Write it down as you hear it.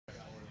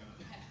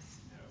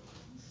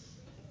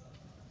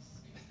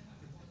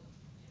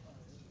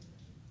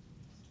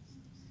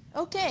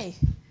Okay,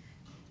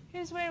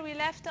 here's where we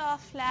left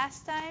off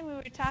last time. We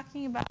were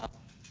talking about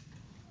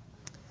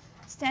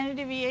standard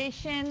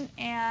deviation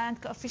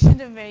and coefficient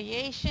of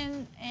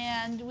variation,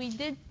 and we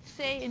did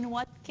say in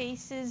what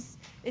cases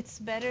it's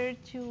better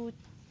to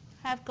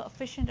have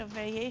coefficient of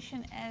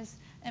variation as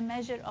a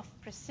measure of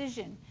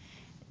precision.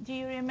 Do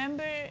you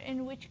remember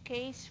in which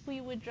case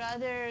we would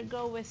rather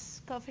go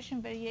with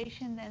coefficient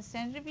variation than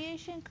standard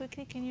deviation?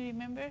 Quickly, can you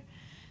remember?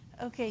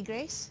 Okay,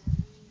 Grace?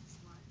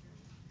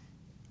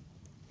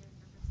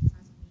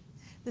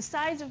 The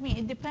size of mean,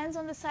 it depends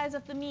on the size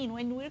of the mean.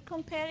 When we're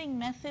comparing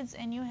methods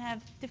and you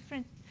have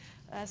different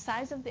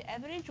size of the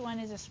average, one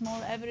is a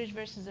small average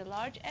versus a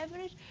large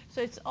average,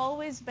 so it's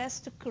always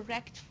best to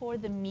correct for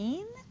the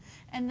mean,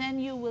 and then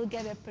you will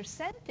get a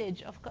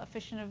percentage of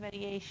coefficient of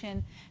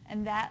variation,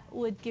 and that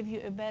would give you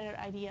a better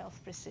idea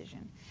of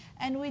precision.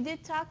 And we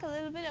did talk a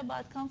little bit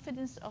about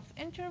confidence of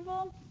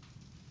interval,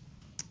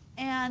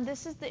 and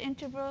this is the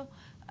interval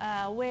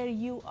where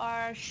you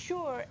are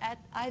sure at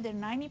either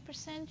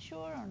 90%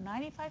 sure or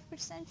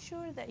 95%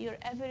 sure that your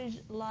average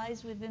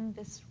lies within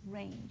this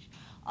range.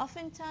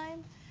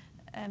 Oftentimes,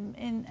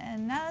 in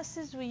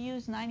analysis, we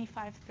use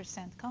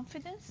 95%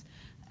 confidence,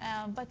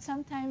 but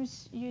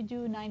sometimes you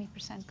do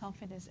 90%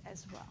 confidence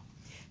as well.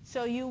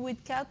 So you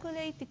would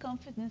calculate the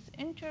confidence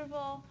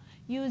interval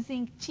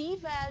using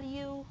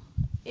t-value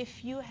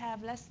if you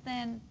have less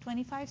than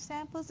 25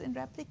 samples in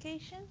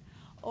replication,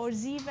 or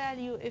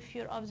z-value if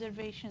your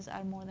observations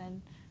are more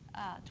than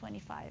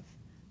 25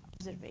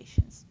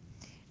 observations.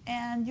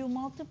 And you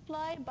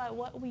multiply by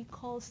what we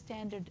call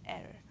standard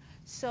error.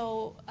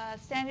 So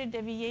standard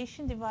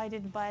deviation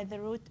divided by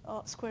the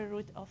square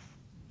root of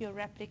your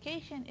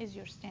replication is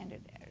your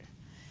standard error.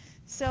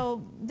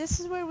 So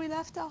this is where we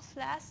left off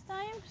last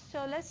time.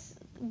 So let's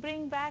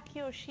bring back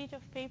your sheet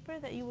of paper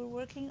that you were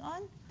working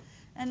on,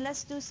 and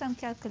let's do some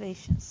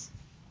calculations.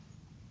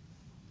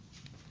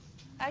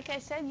 Like I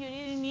said, you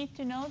really need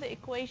to know the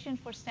equation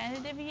for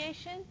standard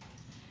deviation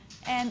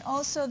and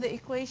also the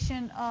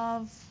equation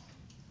of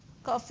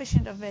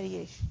coefficient of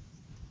variation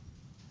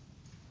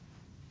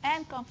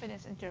and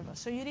confidence interval.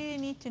 So you really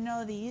need to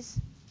know these.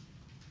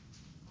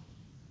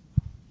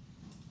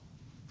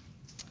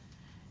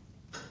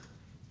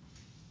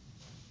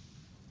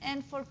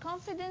 And for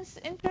confidence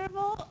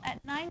interval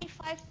at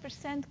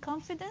 95%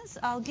 confidence,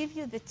 I'll give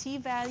you the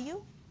t-value.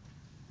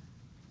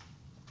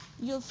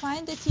 You'll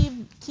find the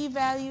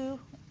t-value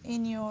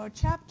in your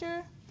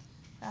chapter.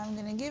 I'm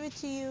going to give it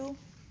to you.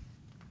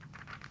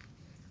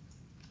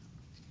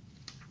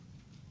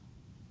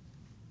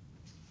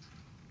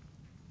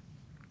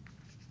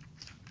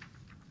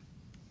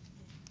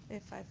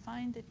 If I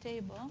find the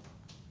table.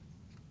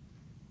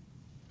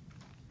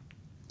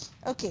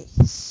 Okay,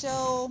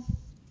 so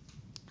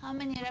how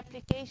many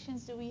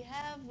replications do we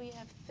have? We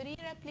have 3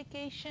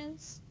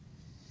 replications.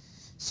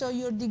 So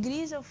your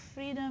degrees of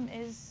freedom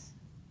is,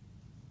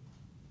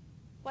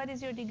 what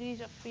is your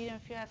degrees of freedom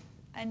if you have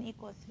n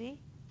equal 3?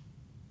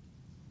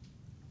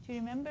 Do you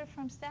remember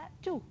from stat?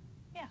 2.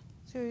 Yeah.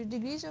 So your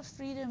degrees of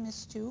freedom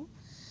is 2.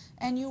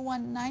 And you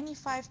want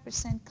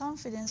 95%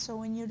 confidence. So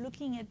when you're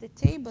looking at the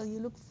table, you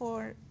look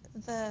for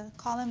the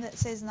column that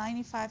says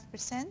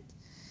 95%,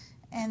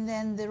 and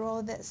then the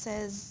row that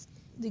says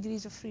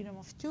degrees of freedom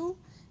of 2,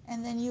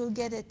 and then you'll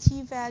get a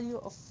t-value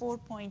of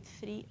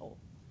 4.30.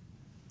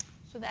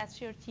 So that's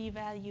your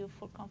t-value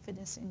for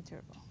confidence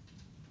interval.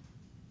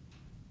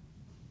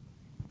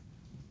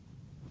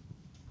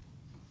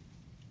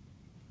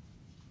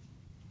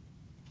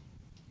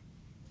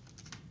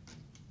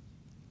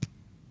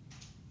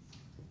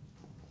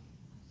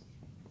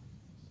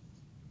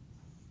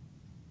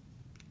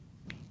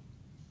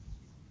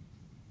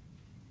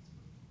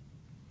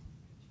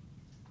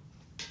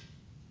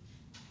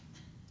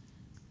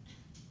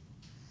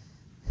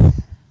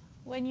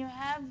 When you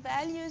have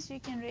values, you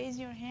can raise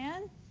your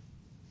hand.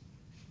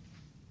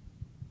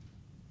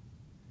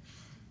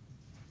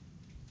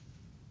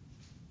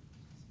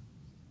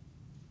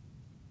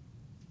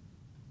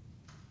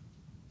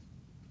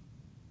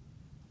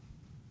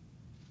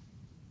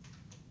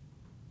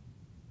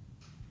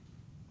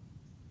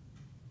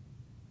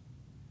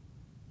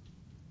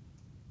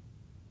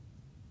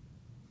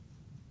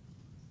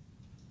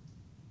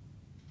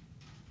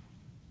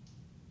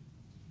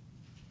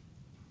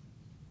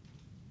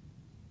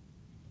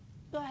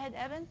 Go ahead,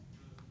 Evan.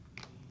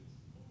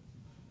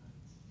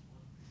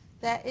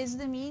 That is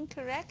the mean,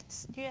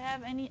 correct? Do you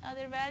have any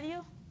other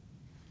value?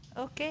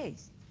 Okay.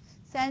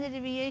 Standard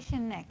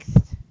deviation next.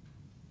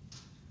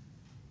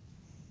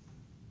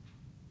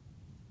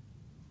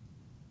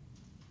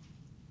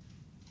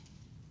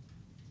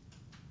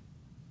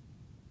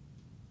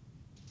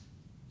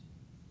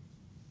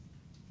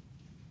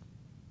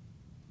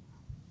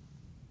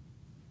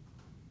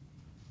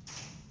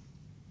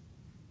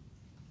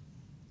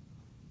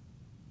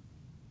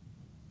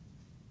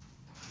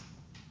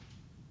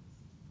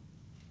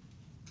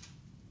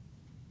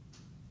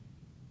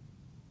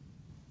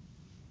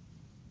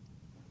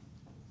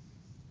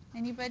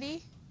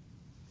 Anybody?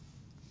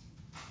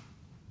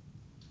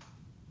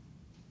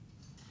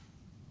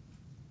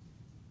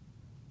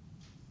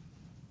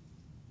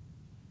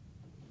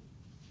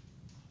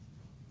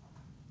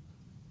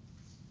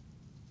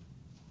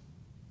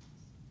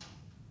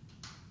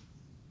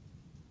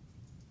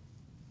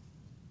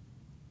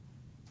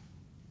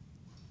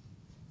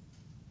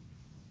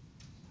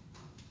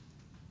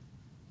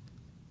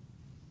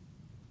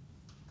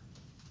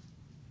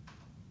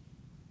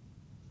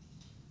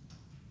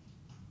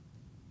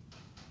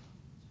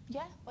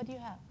 Yeah, what do you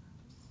have?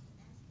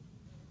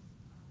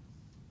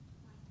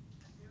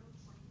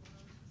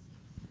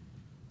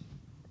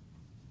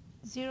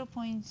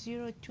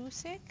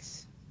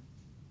 0.026.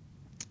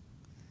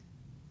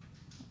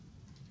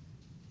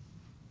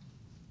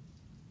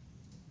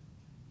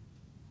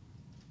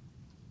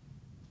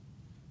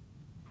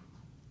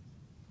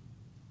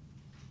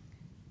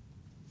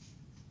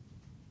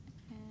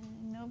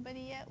 And nobody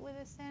yet with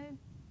a standard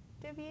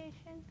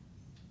deviation?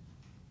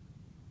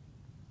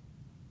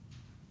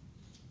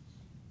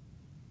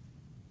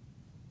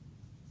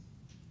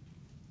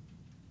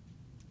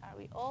 Are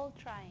we all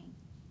trying?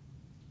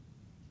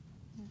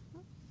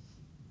 Mhm.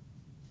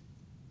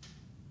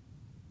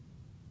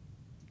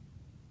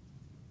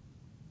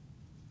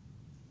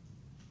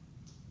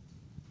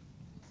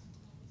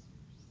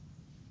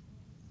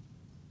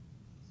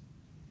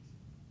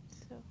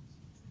 So,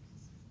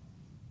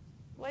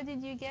 what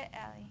did you get,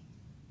 Ali?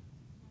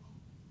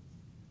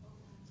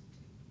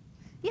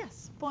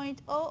 Yes,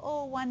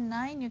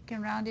 0.0019. You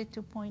can round it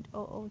to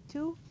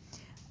 0.002.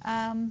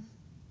 Um,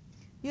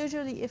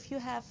 Usually, if you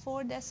have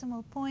 4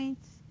 decimal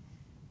points,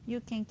 you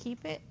can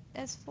keep it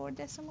as 4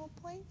 decimal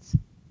points.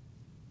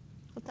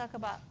 We'll talk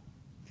about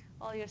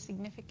all your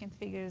significant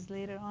figures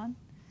later on.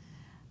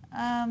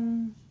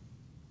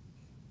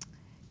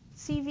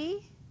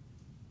 CV.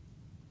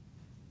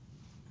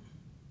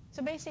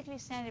 So basically,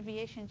 standard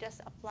deviation,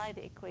 just apply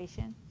the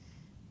equation.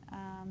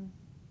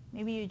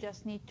 Maybe you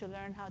just need to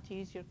learn how to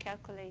use your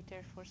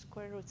calculator for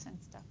square roots and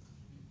stuff.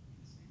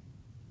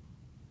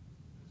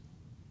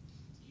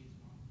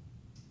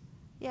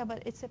 Yeah,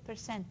 but it's a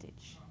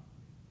percentage.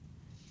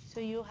 So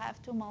you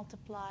have to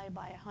multiply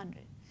by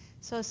 100.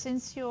 So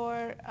since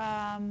your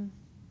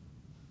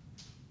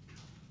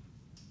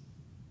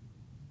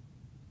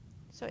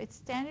so it's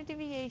standard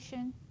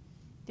deviation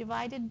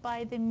divided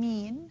by the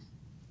mean,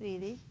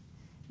 really,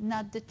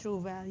 not the true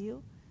value.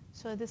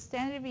 So the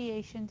standard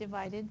deviation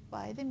divided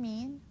by the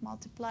mean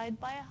multiplied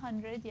by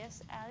 100,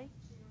 yes, Ali?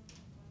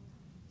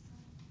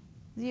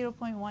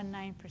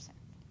 0.19%.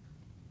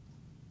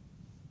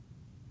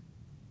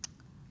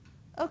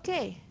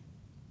 Okay.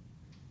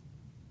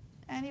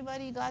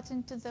 Anybody got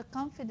into the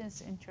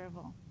confidence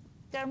interval?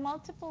 There are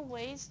multiple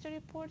ways to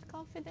report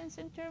confidence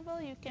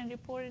interval. You can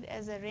report it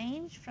as a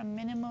range from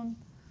minimum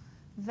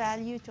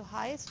value to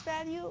highest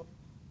value,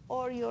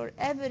 or your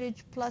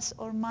average plus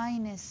or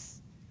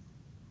minus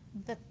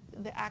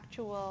the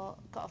actual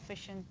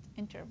coefficient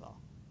interval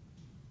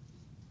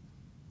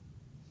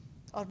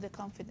or the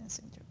confidence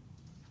interval.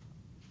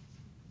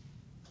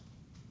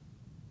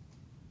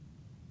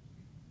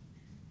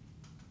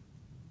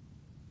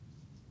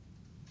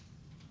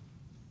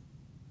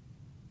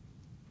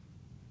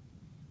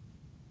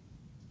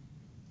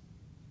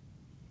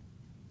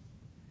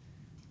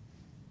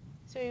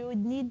 So you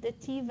would need the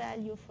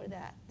t-value for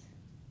that.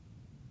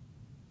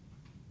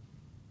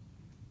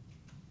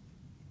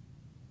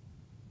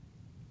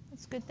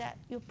 It's good that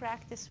you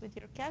practice with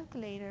your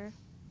calculator.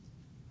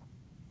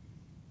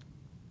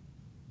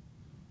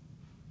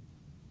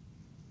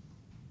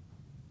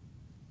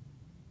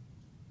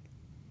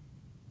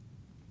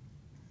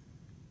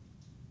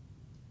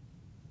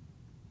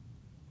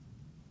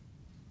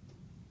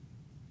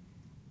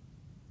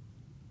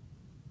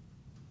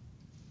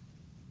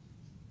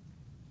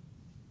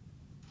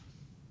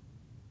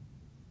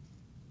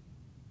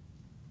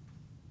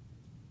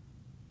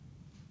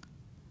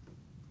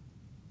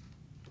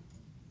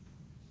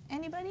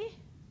 Anybody?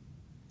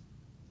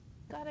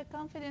 Got a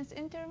confidence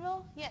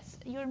interval? Yes,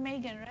 you're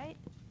Megan, right?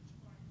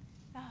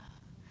 Ah,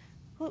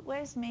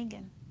 where's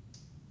Megan?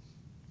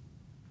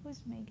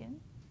 Who's Megan?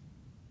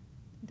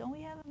 Don't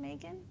we have a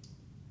Megan?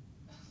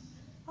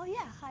 Oh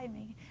yeah, hi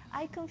Megan.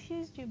 I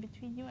confused you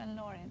between you and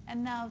Lauren.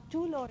 And now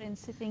 2 Laurens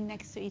sitting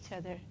next to each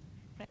other,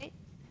 right?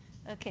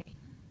 Okay,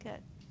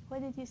 good.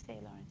 What did you say,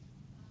 Lauren?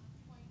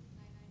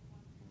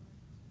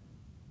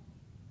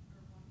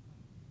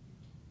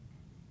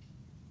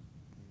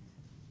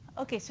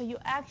 Okay, so you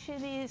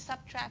actually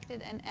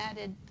subtracted and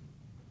added.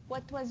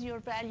 What was your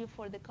value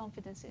for the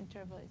confidence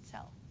interval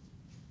itself?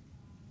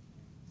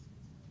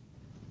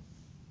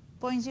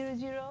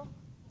 0.00?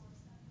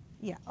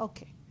 Yeah,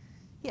 okay.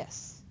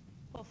 Yes,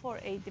 or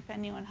 48,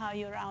 depending on how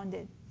you round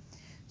it.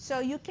 So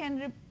you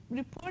can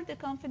report the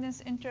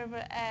confidence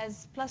interval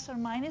as plus or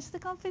minus the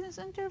confidence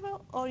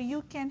interval, or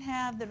you can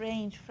have the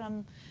range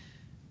from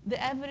the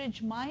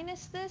average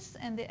minus this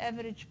and the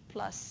average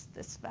plus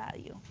this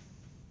value.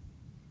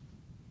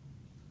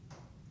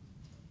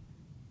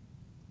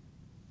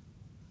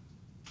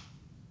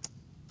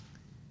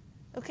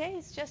 Okay,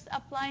 it's just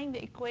applying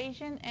the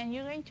equation, and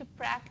you're going to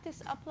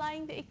practice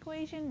applying the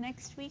equation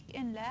next week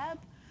in lab.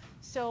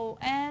 So,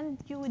 and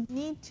you would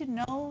need to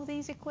know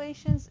these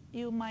equations.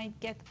 You might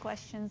get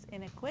questions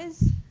in a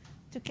quiz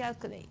to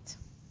calculate.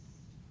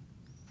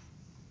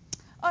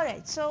 All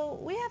right, so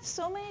we have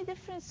so many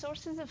different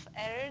sources of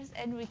errors,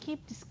 and we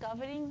keep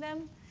discovering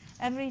them.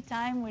 Every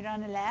time we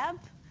run a lab,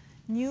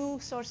 new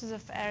sources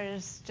of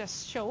errors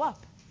just show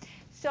up.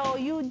 So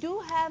you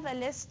do have a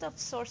list of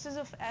sources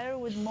of error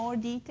with more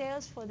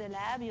details for the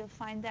lab. You'll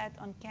find that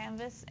on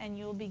Canvas, and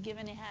you'll be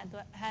given a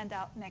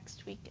handout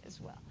next week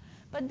as well.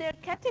 But they're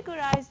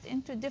categorized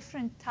into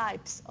different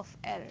types of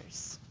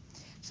errors.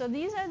 So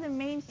these are the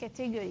main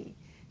category.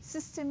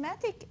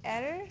 Systematic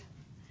error,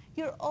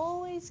 you're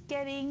always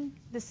getting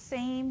the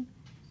same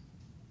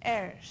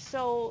error.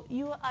 So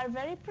you are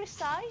very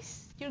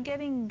precise. You're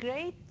getting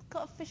great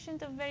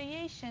coefficient of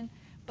variation,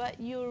 but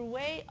you're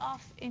way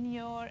off in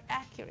your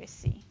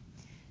accuracy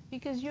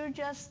because you're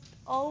just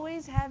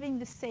always having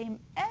the same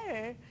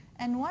error.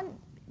 And one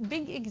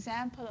big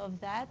example of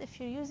that, if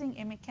you're using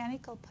a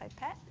mechanical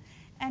pipette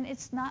and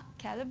it's not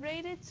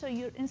calibrated, so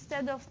you're,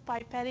 instead of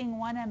pipetting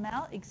 1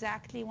 ml,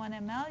 exactly 1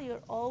 ml,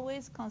 you're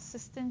always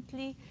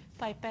consistently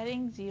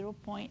pipetting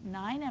 0.9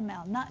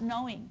 ml, not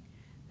knowing.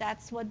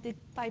 That's what the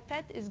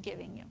pipette is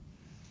giving you.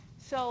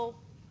 So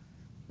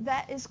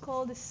that is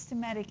called a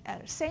systematic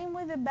error. Same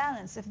with the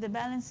balance. If the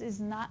balance is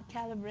not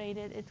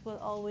calibrated, it will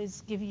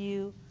always give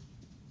you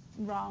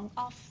wrong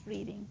off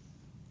reading.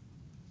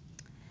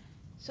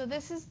 So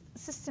this is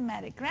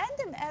systematic.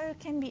 Random error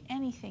can be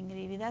anything,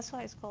 really. That's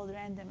why it's called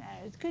random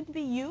error. It could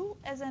be you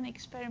as an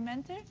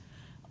experimenter,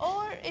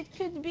 or it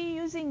could be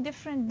using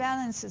different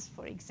balances,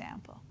 for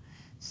example.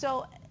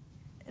 So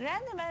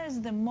random error is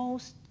the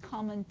most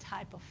common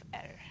type of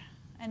error,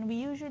 and we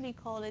usually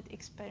call it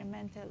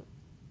experimental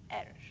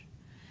error.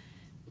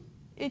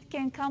 It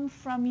can come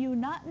from you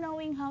not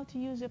knowing how to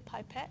use a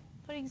pipette,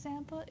 for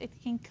example. It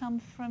can come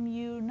from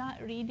you not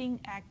reading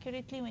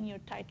accurately when you're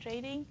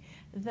titrating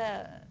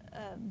the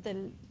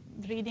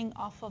reading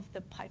off of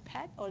the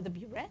pipette or the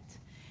burette,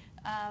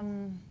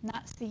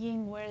 not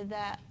seeing where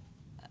that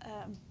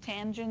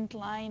tangent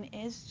line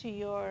is to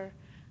your,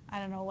 I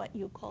don't know what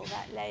you call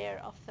that layer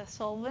of the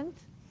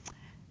solvent.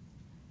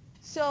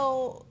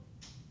 So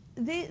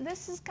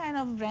this is kind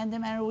of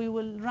random error. We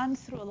will run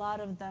through a lot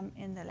of them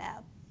in the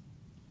lab.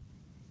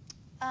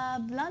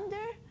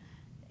 Blunder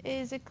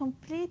is a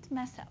complete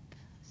mess up.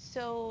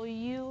 So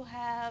you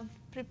have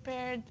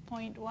prepared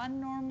 0.1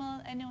 normal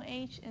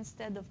NOH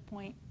instead of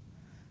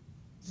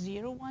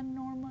 0.01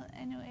 normal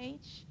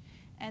NOH,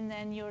 and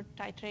then your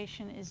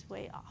titration is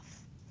way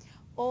off.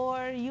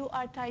 Or you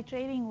are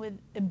titrating with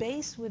a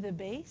base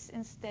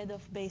instead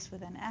of base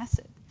with an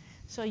acid.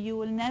 So you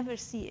will never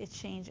see a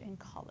change in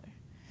color.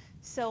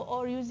 So,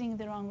 or using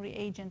the wrong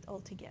reagent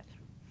altogether.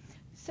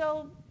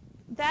 So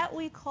that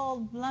we call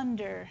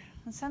blunder.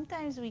 And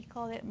sometimes we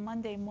call it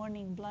Monday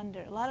morning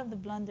blunder. A lot of the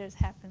blunders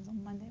happens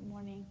on Monday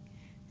morning.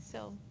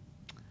 So,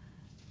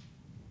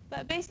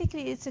 but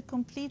basically it's a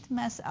complete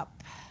mess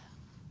up.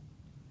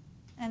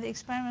 And the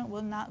experiment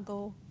will not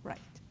go right.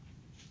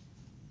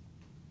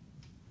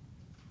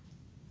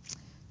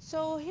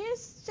 So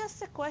here's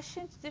just a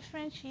question to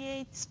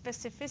differentiate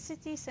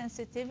specificity,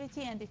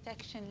 sensitivity, and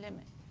detection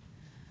limit.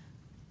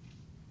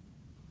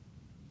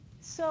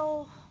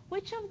 So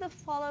which of the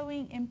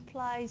following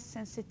implies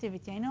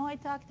sensitivity? I know I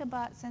talked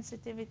about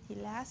sensitivity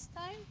last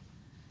time.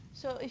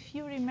 So if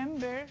you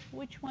remember,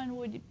 which one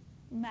would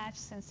match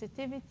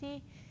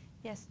sensitivity?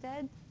 Yes,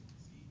 Ted?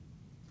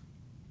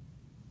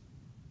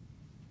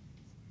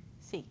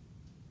 C.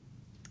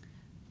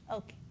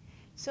 Okay.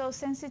 So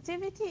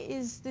sensitivity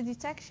is the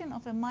detection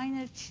of a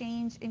minor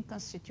change in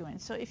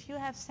constituents. So if you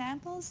have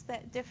samples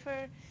that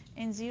differ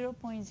in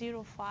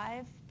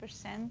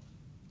 0.05%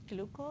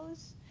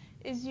 glucose,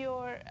 is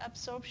your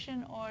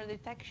absorption or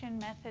detection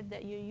method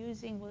that you're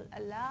using will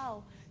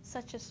allow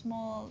such a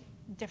small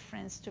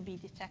difference to be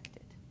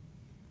detected,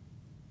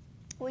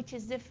 which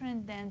is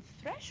different than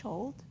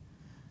threshold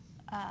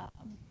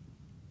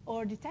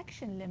or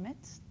detection limit.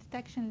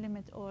 Detection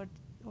limit or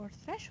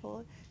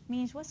threshold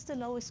means what's the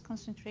lowest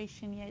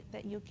concentration yet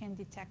that you can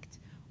detect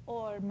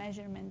or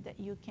measurement that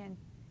you can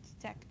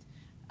detect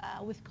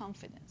with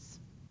confidence.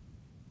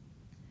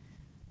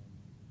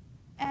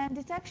 And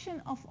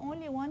detection of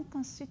only one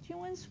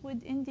constituent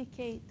would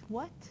indicate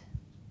what?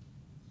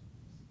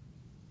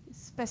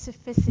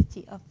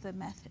 Specificity of the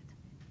method.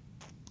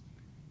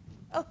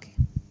 Okay.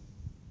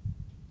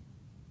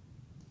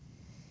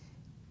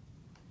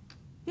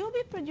 You'll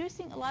be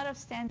producing a lot of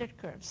standard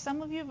curves.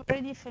 Some of you are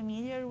already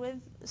familiar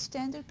with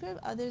standard curve,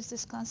 others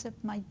this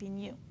concept might be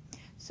new.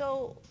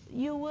 So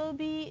you will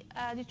be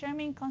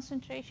determining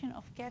concentration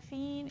of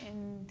caffeine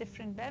in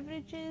different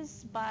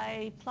beverages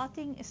by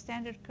plotting a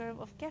standard curve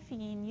of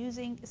caffeine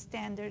using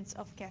standards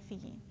of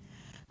caffeine.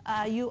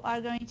 You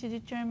are going to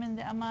determine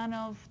the amount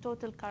of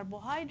total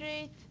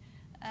carbohydrate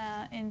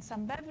in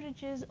some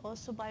beverages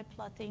also by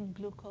plotting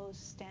glucose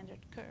standard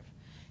curve.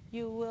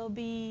 You will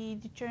be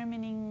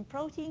determining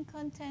protein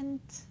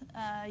content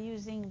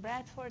using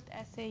Bradford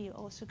assay. You're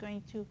also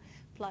going to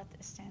plot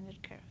a standard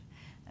curve.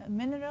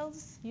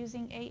 Minerals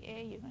using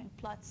AA, you're going to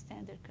plot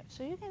standard curves.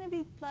 So you're going to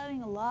be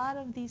plotting a lot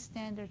of these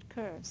standard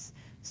curves.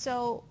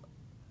 So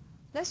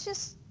let's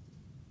just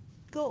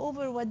go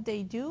over what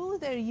they do.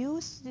 They're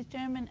used to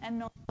determine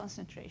unknown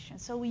concentration.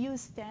 So we use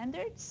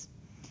standards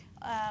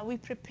we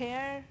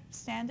prepare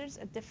standards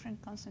at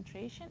different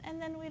concentration,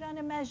 and then we run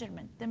a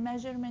measurement. The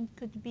measurement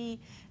could be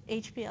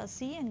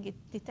HPLC and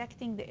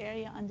detecting the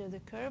area under the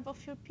curve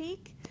of your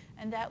peak,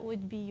 and that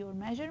would be your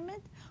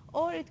measurement.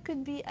 Or it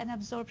could be an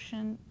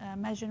absorption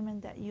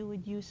measurement that you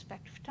would use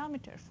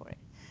spectrophotometer for it.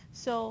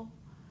 So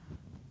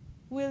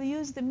we'll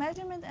use the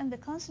measurement and the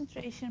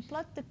concentration,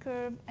 plot the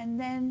curve, and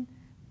then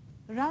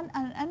run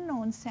an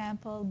unknown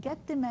sample,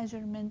 get the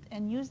measurement,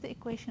 and use the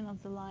equation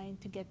of the line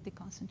to get the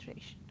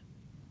concentration.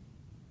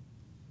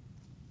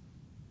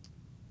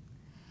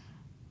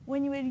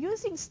 When we're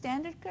using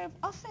standard curve,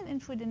 often in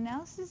food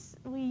analysis,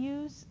 we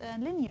use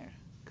linear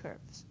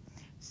curves.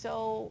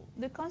 So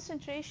the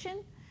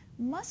concentration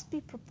must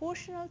be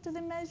proportional to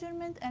the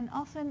measurement and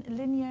often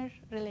linear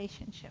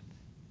relationship.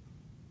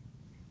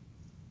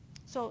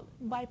 So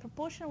by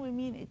proportional, we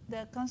mean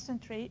the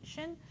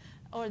concentration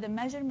or the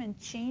measurement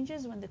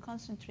changes when the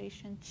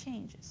concentration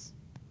changes.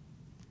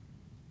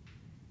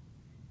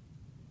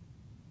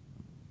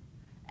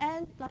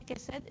 And like I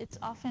said, it's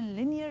often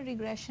linear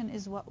regression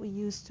is what we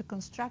use to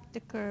construct the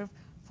curve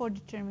for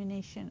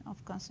determination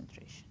of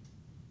concentration.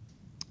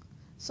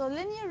 So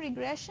linear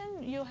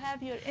regression, you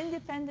have your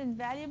independent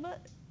variable,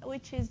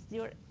 which is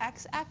your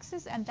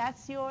x-axis, and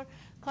that's your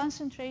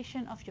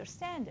concentration of your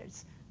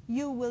standards.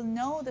 You will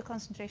know the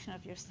concentration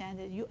of your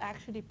standard. You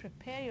actually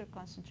prepare your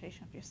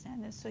concentration of your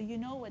standards, so you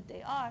know what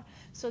they are.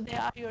 So they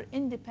are your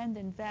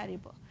independent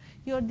variable.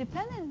 Your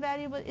dependent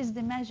variable is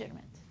the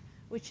measurement,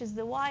 which is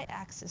the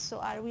y-axis. So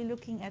are we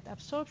looking at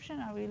absorption?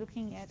 Are we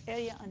looking at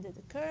area under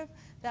the curve?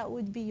 That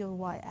would be your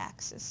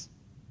y-axis.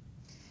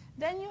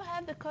 Then you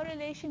have the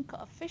correlation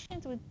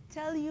coefficient, would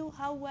tell you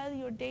how well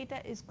your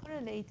data is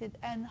correlated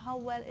and how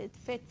well it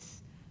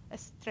fits a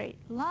straight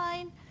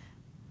line,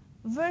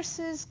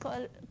 versus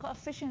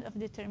coefficient of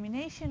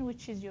determination,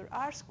 which is your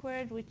r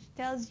squared, which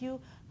tells you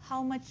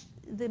how much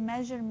the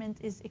measurement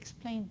is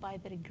explained by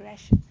the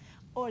regression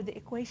or the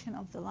equation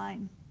of the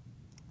line,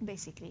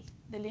 basically,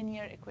 the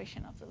linear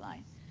equation of the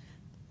line.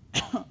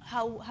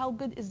 How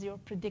good is your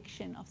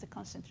prediction of the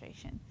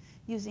concentration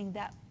using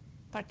that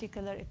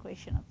particular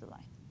equation of the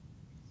line.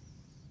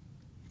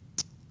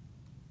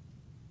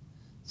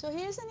 So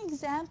here's an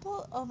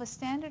example of a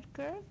standard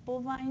curve,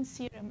 bovine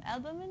serum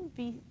albumin.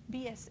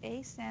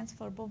 BSA stands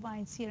for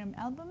bovine serum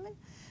albumin,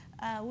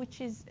 which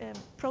is a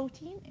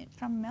protein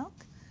from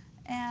milk.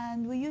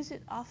 And we use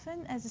it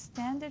often as a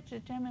standard to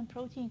determine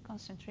protein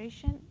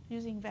concentration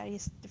using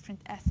various different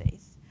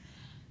assays.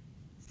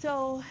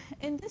 So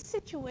in this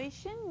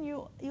situation,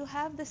 you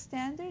have the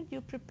standard, you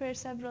prepare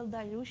several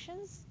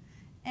dilutions,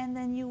 and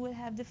then you will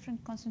have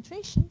different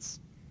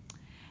concentrations.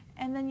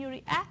 And then you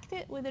react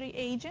it with a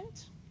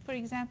reagent. For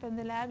example, in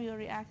the lab, you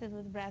react it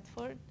with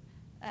Bradford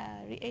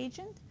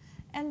reagent.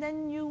 And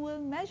then you will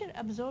measure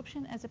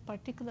absorption as a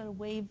particular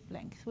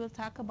wavelength. We'll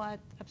talk about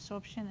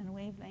absorption and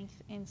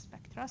wavelength in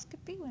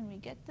spectroscopy when we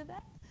get to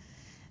that.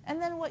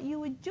 And then what you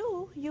would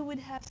do, you would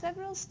have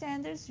several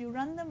standards, you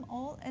run them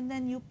all, and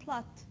then you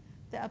plot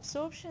the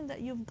absorption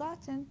that you've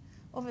gotten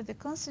over the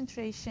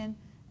concentration,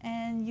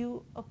 and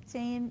you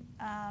obtain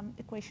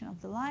equation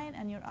of the line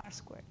and your r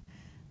squared.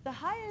 The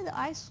higher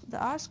the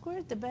r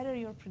squared, the better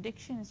your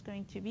prediction is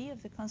going to be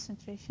of the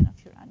concentration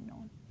of your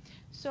unknown.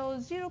 So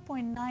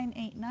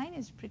 0.989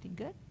 is pretty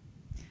good.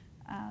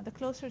 The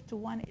closer to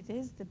 1 it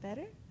is, the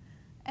better.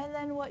 And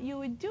then what you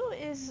would do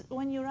is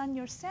when you run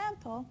your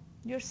sample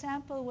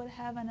will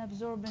have an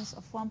absorbance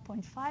of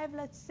 1.5,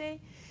 let's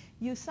say.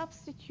 You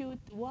substitute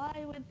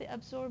y with the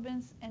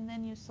absorbance, and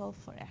then you solve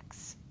for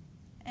x.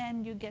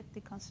 And you get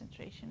the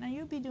concentration. Now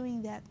you'll be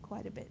doing that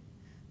quite a bit,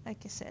 like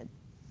I said.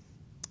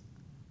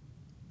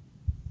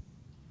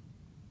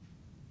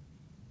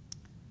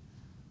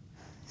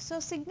 So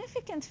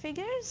significant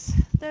figures,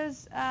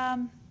 this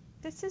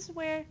is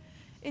where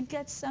it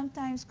gets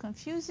sometimes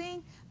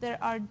confusing. There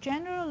are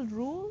general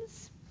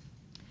rules,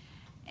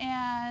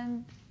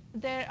 and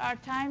there are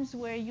times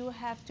where you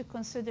have to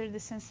consider the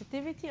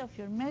sensitivity of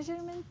your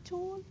measurement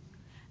tool,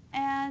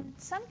 and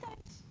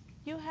sometimes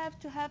you have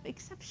to have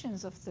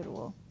exceptions of the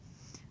rule.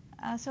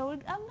 So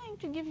I'm going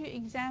to give you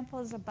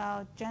examples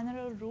about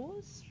general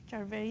rules, which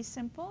are very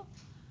simple,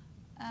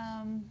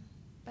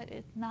 but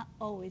it's not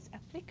always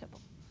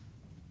applicable.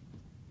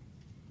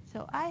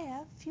 So I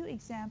have a few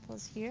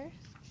examples here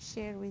to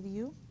share with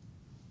you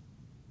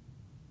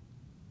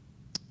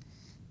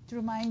to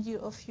remind you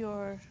of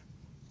your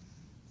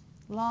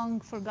long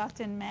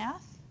forgotten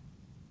math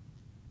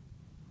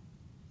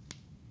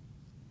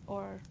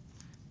or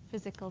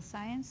physical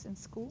science in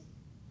school.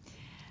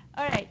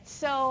 All right,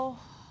 so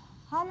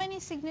how many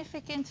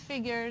significant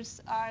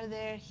figures are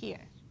there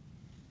here?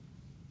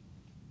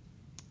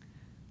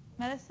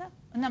 Melissa?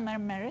 No,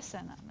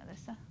 Marissa, not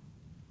Melissa.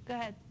 Go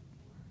ahead.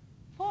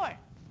 4.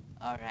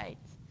 All right.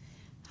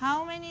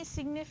 How many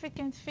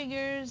significant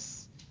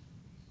figures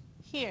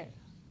here?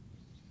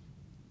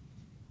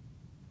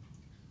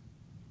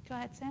 Go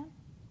ahead, Sam.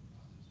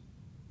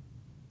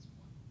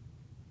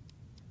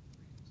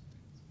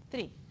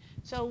 3.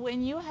 So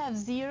when you have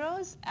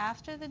zeros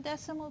after the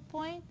decimal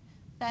point,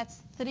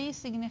 That's 3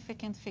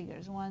 significant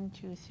figures, 1,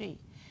 2, 3.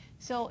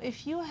 So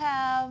if you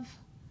have,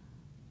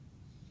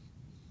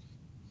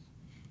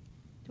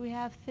 do we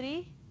have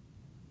 3?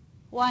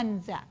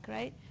 1, Zach,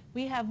 right?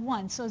 We have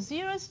 1. So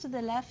zeros to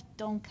the left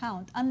don't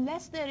count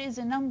unless there is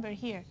a number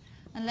here.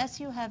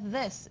 Unless you have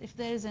this. If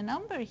there is a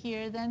number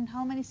here, then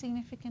how many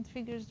significant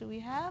figures do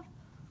we have?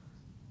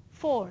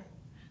 4.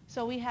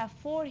 So we have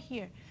 4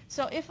 here.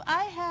 So if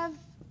I have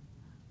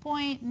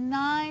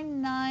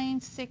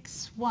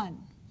 0.9961,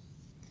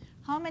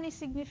 how many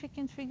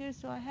significant figures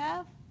do I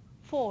have?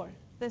 4.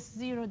 This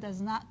 0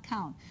 does not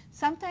count.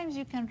 Sometimes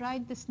you can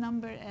write this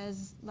number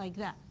as like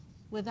that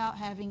without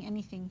having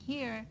anything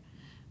here.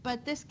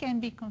 But this can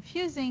be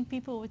confusing.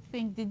 People would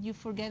think, did you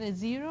forget a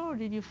 0 or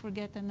did you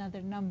forget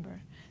another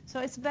number? So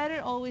it's better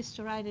always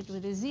to write it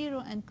with a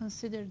 0 and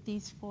consider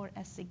these 4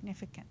 as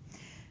significant.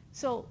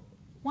 So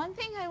one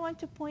thing I want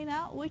to point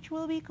out, which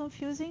will be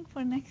confusing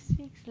for next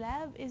week's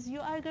lab, is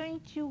you are going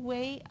to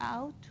weigh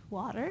out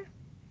water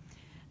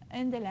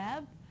in the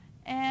lab,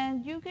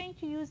 and you're going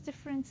to use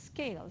different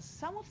scales.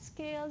 Some of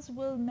scales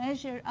will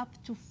measure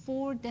up to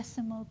 4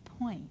 decimal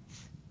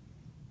points.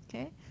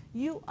 Okay?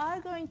 You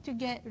are going to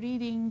get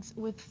readings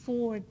with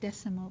 4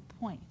 decimal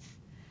points.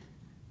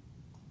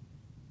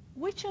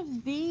 Which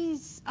of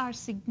these are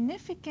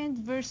significant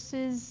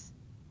versus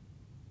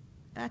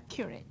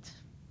accurate,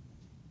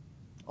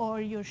 or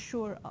you're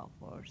sure of,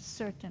 or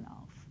certain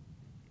of?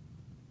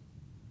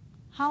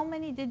 How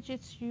many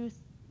digits you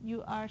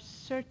are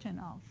certain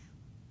of?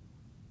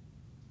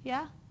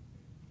 Yeah?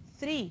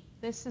 3.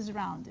 This is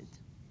rounded.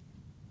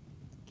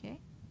 Okay?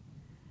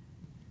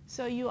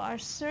 So you are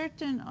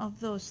certain of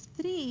those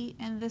 3,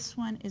 and this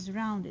one is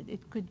rounded.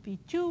 It could be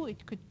 2,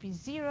 it could be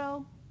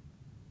 0.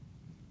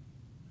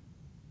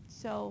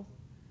 So,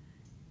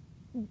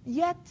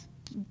 yet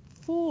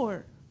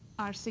 4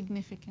 are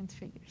significant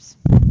figures.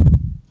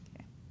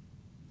 Okay.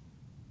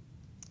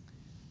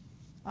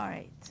 All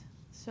right.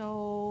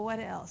 So what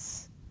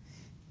else?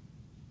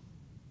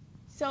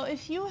 So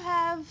if you're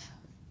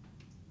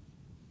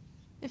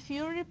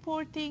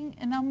reporting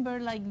a number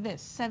like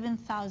this,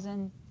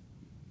 7,000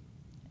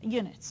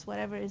 units,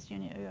 whatever is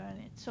unit.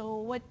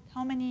 So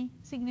how many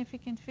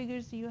significant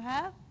figures do you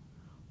have?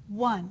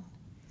 1.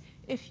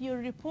 If you're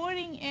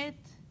reporting it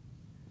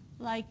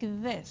like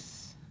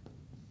this,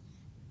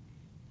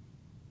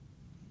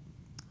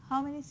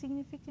 how many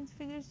significant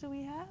figures do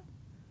we have?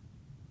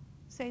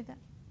 Say that.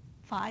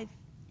 5.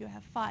 You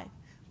have 5.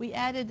 We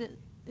added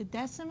a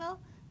decimal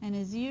and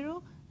a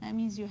 0. That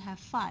means you have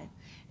 5.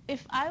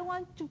 If I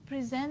want to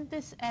present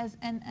this as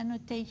an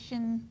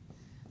annotation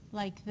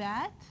like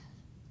that,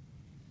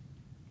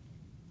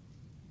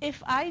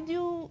 if I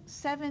do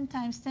 7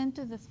 times 10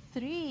 to the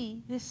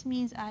 3, this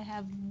means I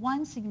have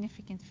 1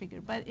 significant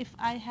figure. But if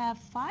I have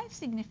 5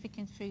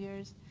 significant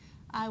figures,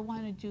 I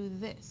want to do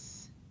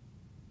this.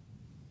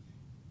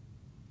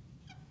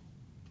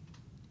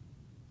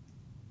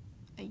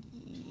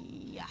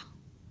 Yeah.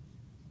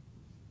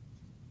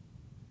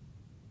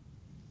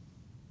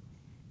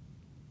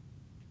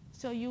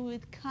 So you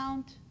would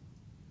count,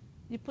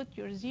 you put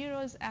your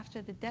zeros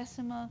after the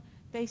decimal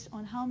based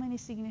on how many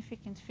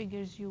significant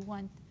figures you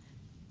want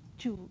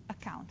to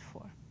account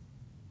for.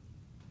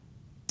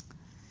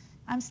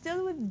 I'm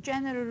still with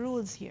general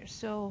rules here,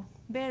 so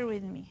bear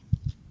with me.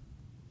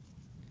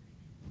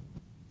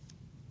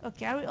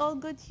 Okay, are we all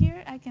good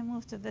here? I can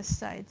move to this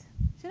side.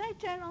 Should I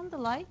turn on the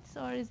lights,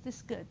 or is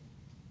this good?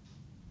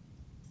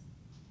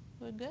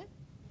 We're good?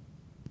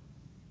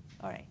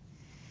 All right.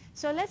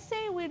 So let's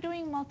say we're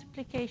doing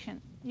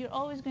multiplication. You're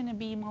always going to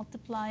be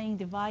multiplying,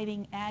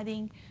 dividing,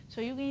 adding.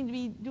 So you're going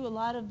to do a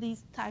lot of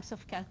these types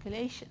of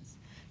calculations.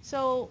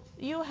 So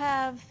you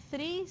have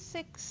 3,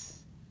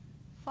 6,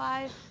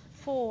 5,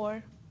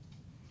 4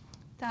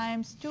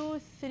 times 2,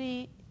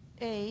 3,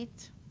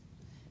 8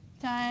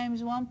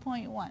 times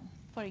 1.1,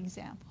 for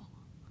example.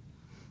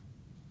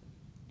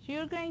 So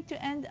you're going to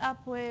end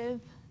up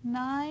with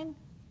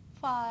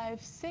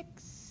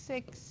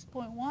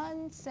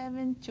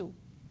 9,566.172.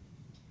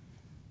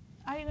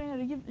 Are you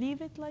going to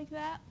leave it like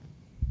that?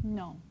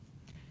 No.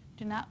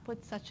 Do not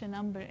put such a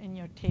number in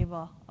your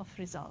table of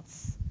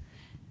results.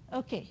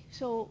 Okay,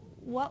 so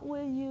what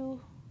will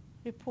you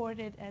report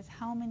it as?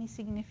 How many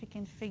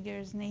significant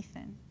figures,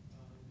 Nathan?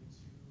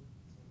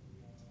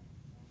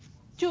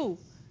 2.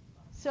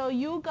 So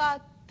you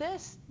got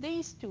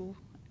these 2,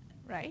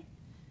 right?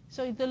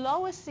 So the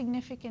lowest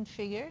significant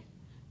figure,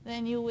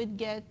 then you would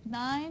get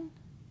 9.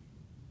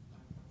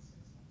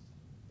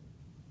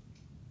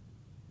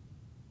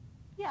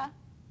 Yeah,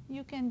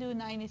 you can do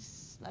 9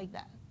 is like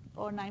that,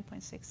 or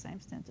 9.6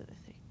 times 10 to the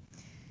 3.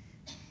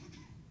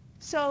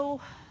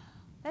 So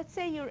let's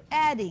say you're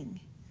adding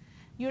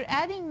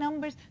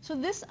numbers. So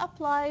this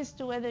applies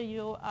to whether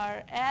you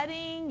are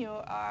adding,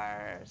 you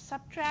are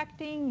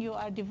subtracting, you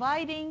are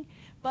dividing.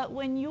 But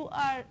when you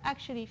are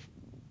actually,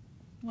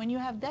 when you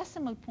have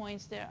decimal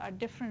points, there are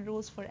different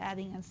rules for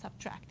adding and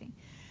subtracting.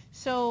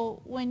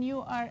 So when you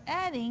are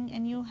adding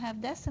and you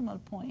have decimal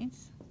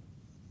points,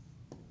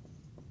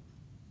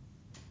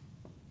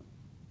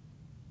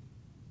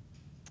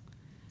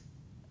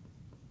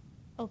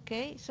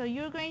 Okay, so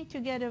you're going to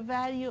get a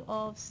value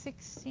of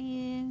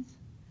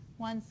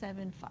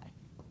 16,175.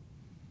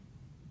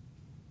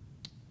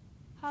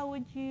 How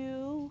would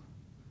you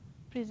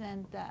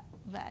present that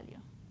value?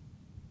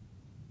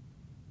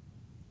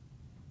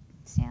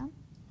 Sam?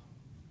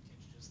 Can't you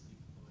just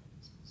leave it the way it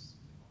is because they've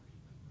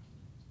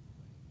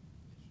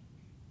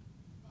already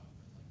been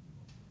rounded to the way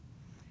it should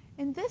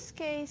be? In this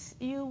case,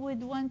 you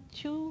would want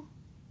 2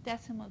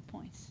 decimal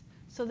points.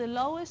 So the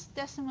lowest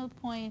decimal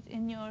point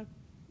in your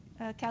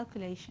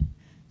calculation.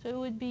 So it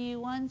would be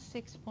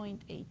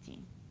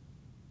 16.18.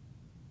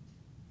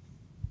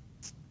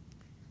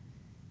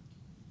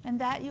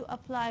 And that you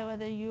apply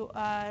whether you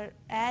are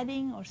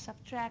adding or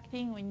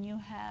subtracting when you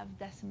have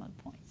decimal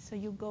points. So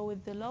you go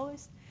with the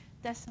lowest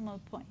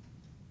decimal point.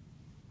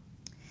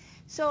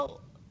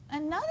 So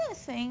another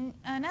thing,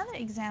 another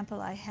example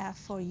I have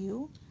for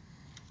you.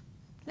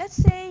 Let's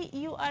say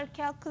you are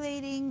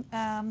calculating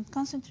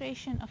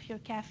concentration of your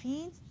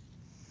caffeine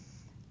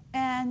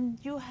and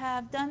you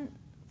have done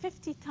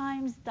 50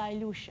 times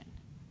dilution.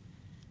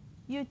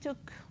 You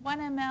took 1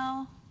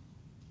 ml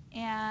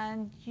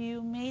and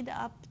you made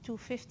up to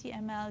 50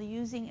 ml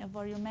using a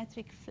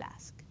volumetric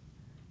flask,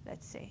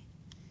 let's say.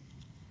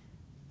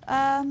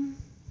 And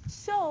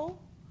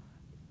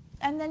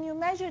then you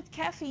measured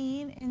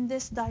caffeine in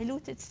this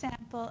diluted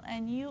sample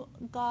and you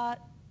got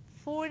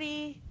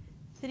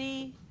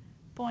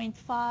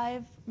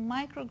 43.5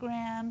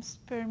 micrograms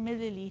per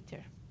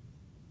milliliter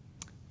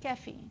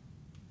caffeine.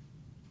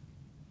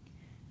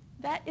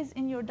 That is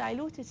in your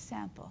diluted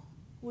sample,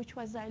 which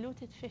was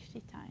diluted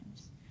 50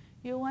 times.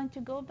 You want to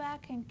go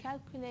back and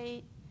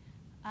calculate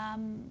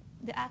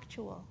the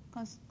actual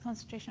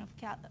concentration of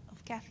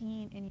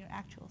caffeine in your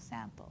actual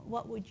sample.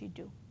 What would you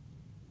do?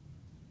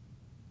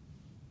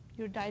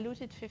 You're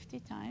diluted 50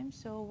 times,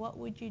 so what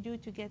would you do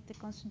to get the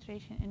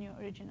concentration in your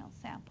original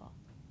sample?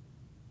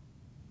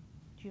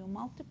 Do you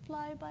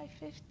multiply by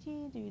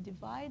 50? Do you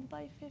divide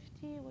by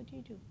 50? What do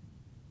you do?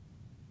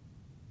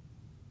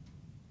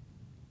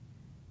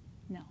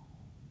 No.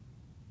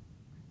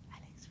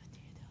 Alex, what do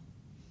you do?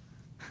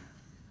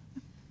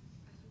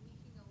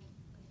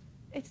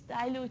 It's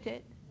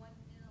diluted. 1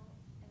 ml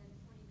and then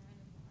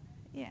 49 of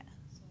water. Yeah.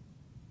 So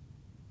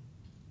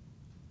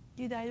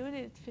You diluted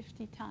it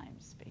 50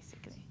 times,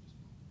 basically.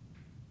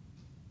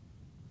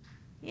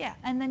 Yeah,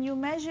 and then you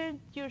measured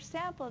your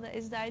sample that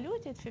is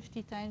diluted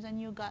 50 times and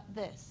you got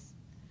this.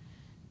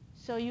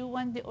 So you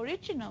want the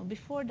original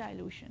before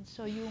dilution,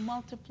 so you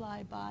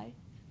multiply by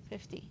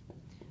 50.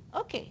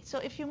 Okay, so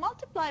if you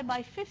multiply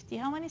by 50,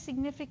 how many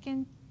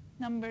significant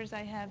numbers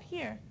I have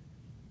here?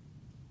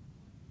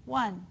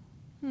 1.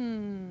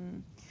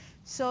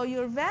 So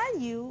your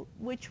value,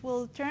 which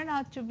will turn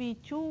out to be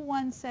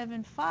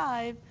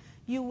 2175,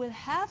 you will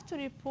have to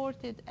report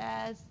it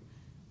as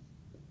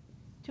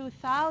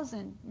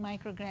 2,000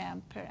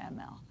 microgram per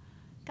ml.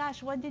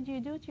 Gosh, what did you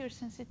do to your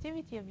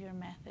sensitivity of your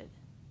method?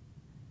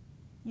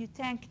 You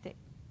tanked it,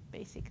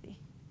 basically.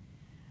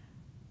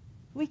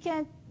 We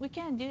can't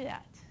do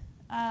that.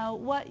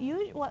 What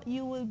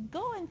you will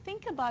go and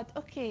think about,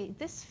 okay,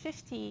 this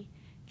 50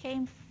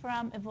 came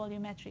from a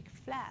volumetric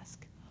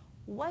flask.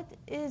 What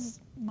is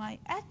my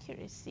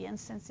accuracy and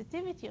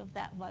sensitivity of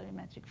that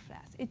volumetric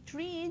flask? It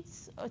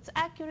reads, it's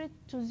accurate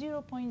to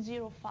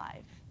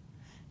 0.05.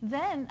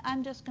 Then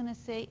I'm just going to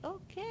say,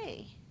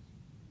 okay,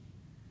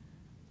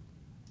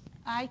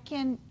 I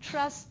can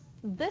trust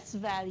this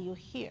value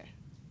here.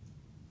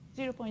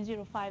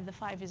 0.05, the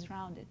 5 is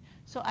rounded.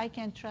 So I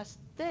can trust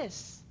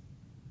this.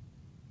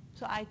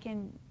 So I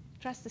can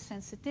trust the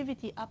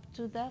sensitivity up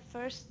to the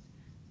first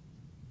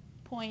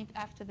point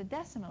after the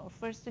decimal, or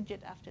first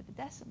digit after the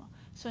decimal.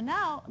 So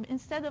now,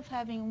 instead of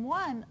having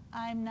 1,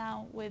 I'm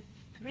now with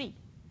 3.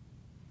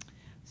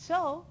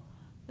 So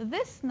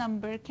this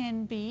number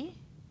can be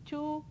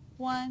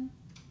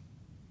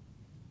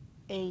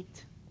 2180.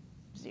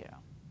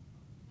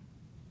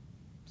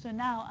 So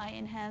now I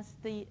enhance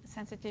the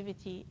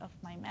sensitivity of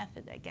my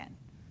method again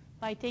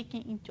by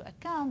taking into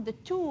account the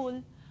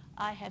tool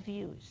I have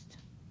used.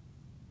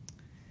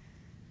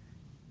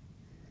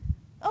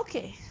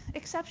 Okay,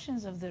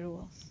 exceptions of the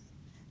rules.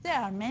 There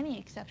are many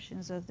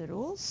exceptions of the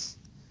rules.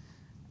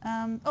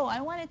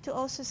 I wanted to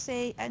also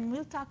say, and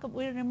we'll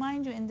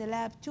remind you in the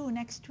lab too,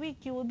 next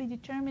week you will be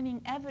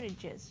determining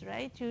averages,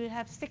 right? You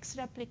have 6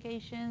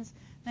 replications,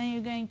 then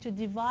you're going to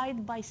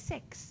divide by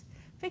 6.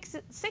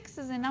 6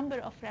 is a number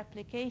of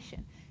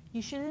replication.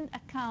 You shouldn't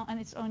account, and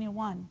it's only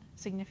one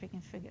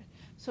significant figure.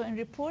 So in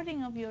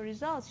reporting of your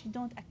results, you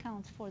don't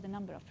account for the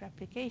number of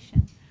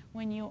replication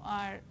when you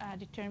are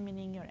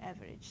determining your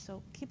average.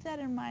 So keep that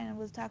in mind, and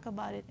we'll talk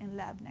about it in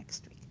lab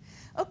next week.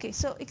 Okay,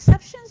 so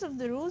exceptions of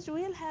the rules,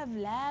 we'll have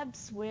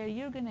labs where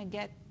you're going to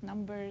get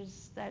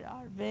numbers that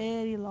are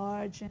very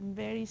large and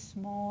very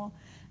small,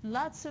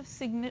 lots of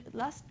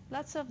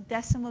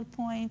decimal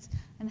points,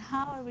 and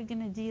how are we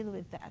going to deal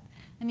with that?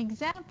 An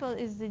example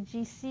is the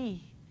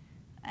GC,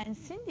 and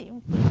Cindy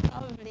would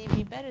probably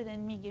be better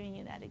than me giving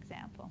you that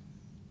example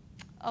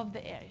of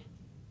the area.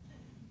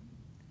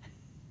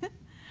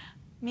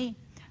 Me.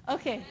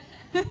 Okay.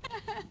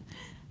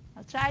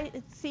 try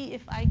to see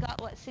if I got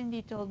what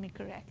Cindy told me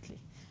correctly.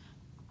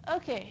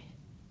 Okay,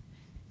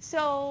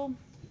 so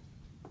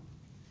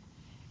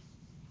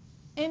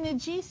in the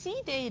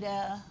GC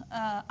data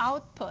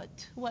output,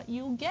 what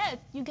you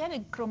get a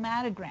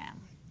chromatogram.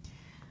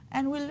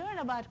 And we'll learn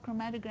about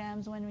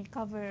chromatograms when we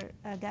cover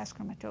gas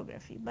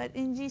chromatography. But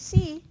in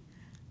GC,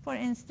 for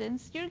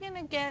instance, you're going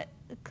to get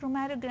a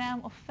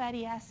chromatogram of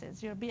fatty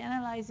acids. You'll be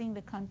analyzing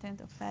the content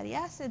of fatty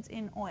acids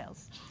in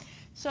oils.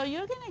 So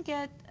you're going to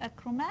get a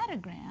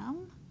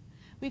chromatogram.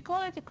 We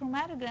call it a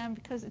chromatogram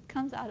because it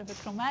comes out of a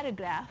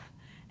chromatograph,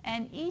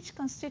 and each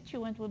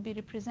constituent will be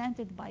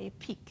represented by a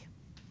peak.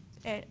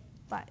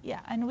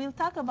 And we'll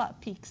talk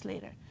about peaks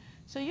later.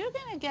 So you're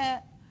going to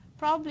get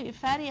probably a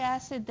fatty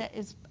acid that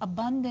is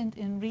abundant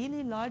in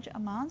really large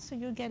amounts, so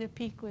you'll get a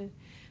peak with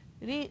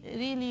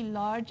really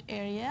large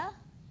area.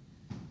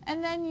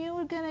 And then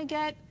you're going to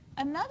get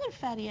another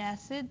fatty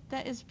acid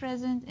that is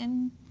present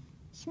in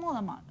small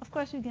amount. Of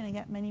course, you're going to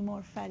get many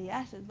more fatty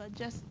acids, but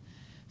just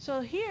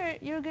so here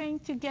you're going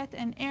to get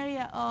an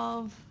area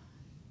of,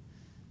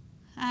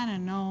 I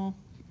don't know,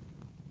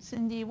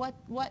 Cindy, what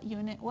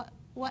unit,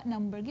 what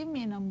number? Give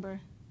me a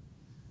number.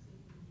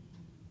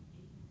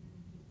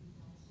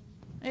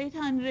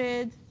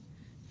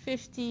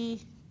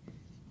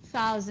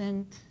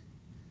 850,000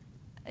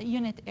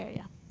 unit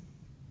area.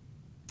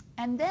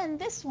 And then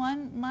this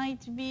one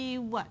might be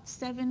what?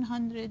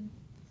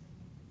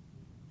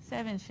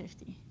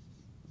 750.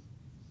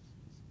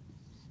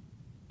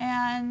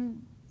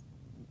 And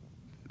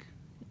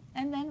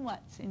then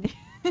what, Cindy?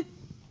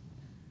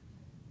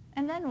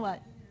 And then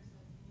what?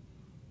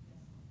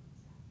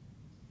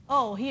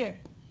 Oh, here.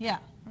 Yeah.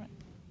 Right.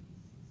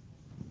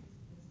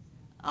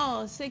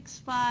 Oh, 6,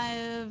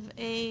 5,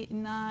 8,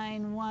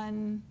 9,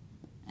 1,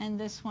 and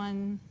this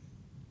one.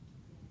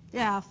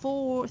 Yeah,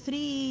 4,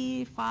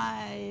 3,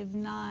 5,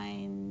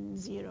 9,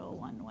 0,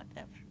 1,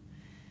 whatever.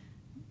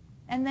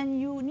 And then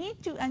you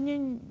need to, and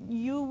then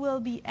you will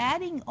be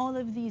adding all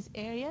of these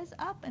areas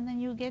up, and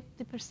then you get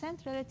the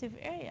percent relative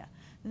area.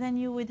 Then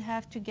you would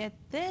have to get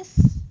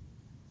this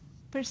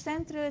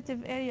percent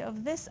relative area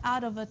of this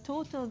out of a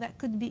total that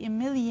could be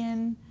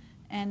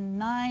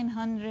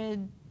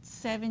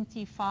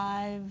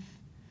 1,975,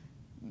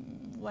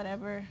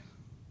 whatever,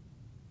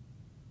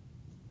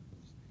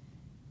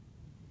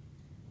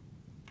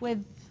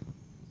 with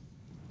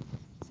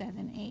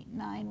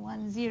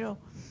 78910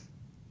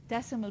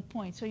 decimal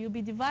points. So you'll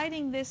be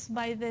dividing this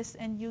by this,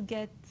 and you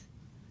get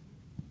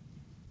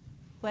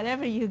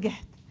whatever you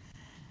get.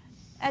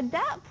 At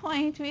that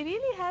point, we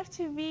really have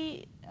to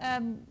be,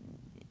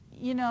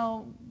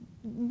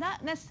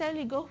 not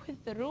necessarily go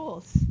with the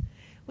rules.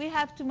 We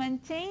have to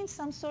maintain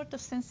some sort of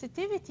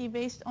sensitivity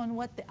based on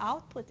what the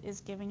output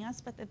is giving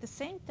us, but at the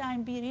same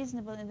time be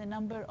reasonable in the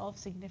number of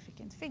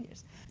significant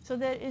figures. So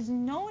there is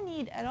no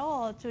need at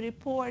all to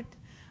report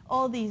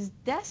all these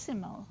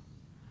decimal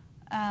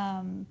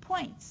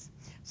points.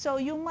 So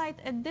you might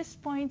at this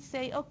point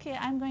say, okay,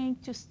 I'm going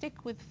to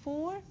stick with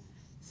 4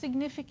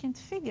 significant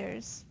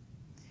figures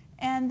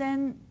and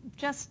then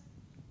just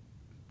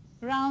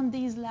round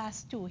these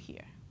last 2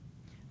 here.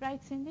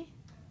 Right, Cindy?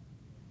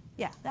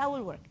 Yeah, that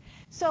will work.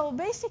 So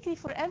basically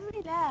for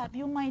every lab,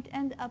 you might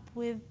end up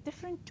with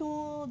different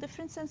tool,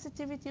 different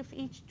sensitivity of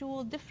each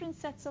tool, different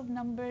sets of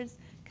numbers.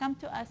 Come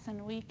to us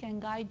and we can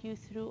guide you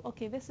through,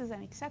 okay, this is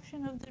an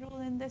exception of the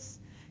rule in this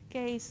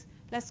case.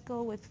 Let's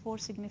go with 4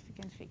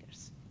 significant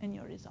figures in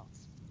your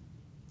results.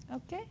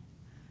 Okay?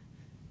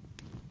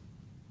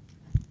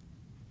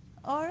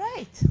 All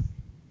right.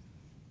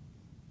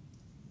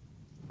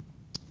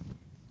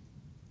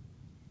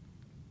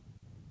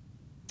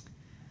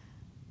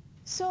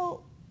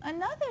 So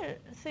another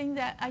thing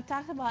that I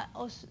talked about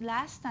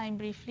last time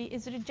briefly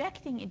is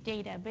rejecting a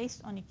data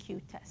based on a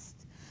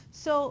Q-test.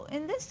 So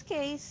in this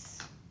case,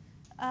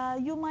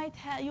 you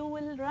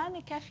will run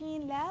a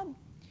caffeine lab,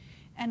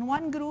 and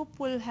one group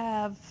will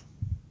have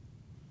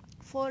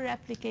 4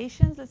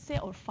 replications, let's say,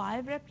 or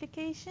 5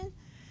 replications.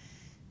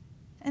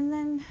 And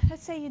then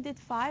let's say you did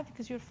 5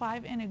 because you're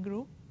 5 in a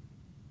group.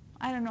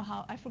 I don't know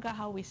how, I forgot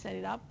how we set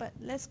it up, but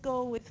let's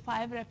go with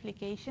 5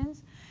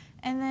 replications.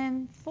 And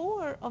then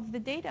 4 of the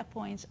data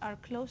points are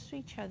close to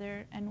each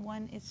other and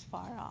 1 is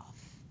far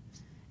off.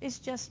 It's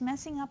just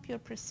messing up your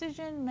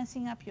precision,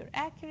 messing up your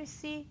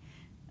accuracy.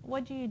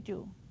 What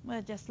do?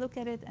 Well, just look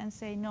at it and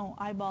say, no,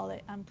 eyeball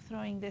it. I'm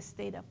throwing this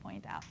data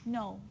point out.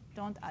 No,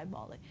 don't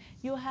eyeball it.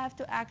 You have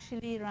to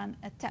actually run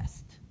a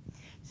test.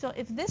 So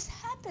if this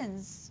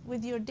happens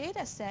with your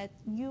data set,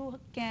 you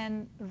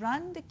can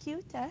run the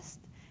Q-test,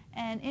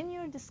 and in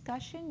your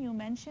discussion, you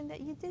mentioned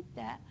that you did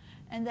that,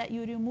 and that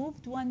you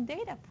removed 1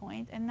 data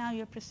point, and now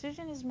your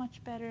precision is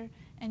much better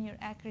and your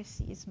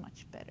accuracy is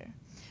much better.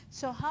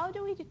 So how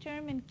do we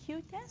determine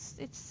Q-test?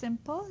 It's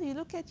simple. You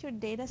look at your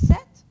data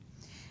set,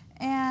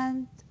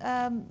 and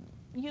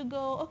you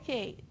go,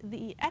 okay,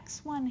 the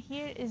X1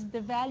 here is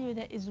the value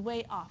that is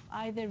way off,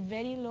 either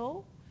very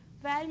low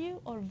value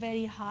or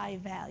very high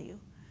value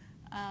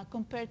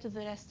compared to the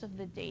rest of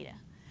the data.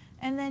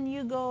 And then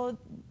you go,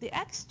 the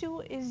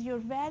X2 is your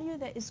value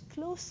that is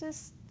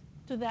closest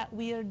to that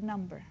weird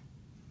number.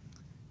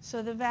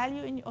 So the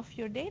value of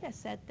your data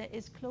set that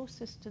is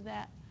closest to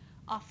that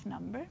off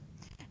number.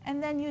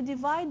 And then you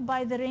divide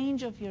by the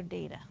range of your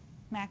data,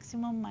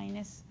 maximum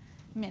minus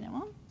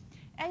minimum,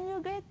 and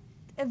you get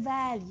a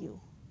value.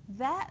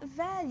 That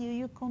value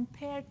you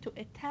compare to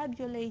a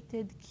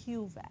tabulated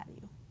Q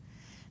value.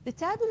 The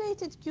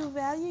tabulated Q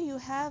value, you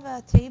have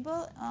a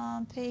table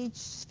on page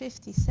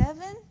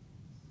 57,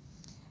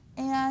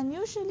 and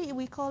usually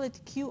we call it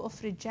Q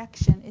of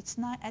rejection. It's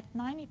not at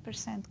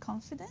 90%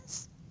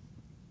 confidence.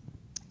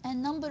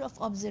 And number of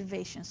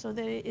observations. So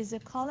there is a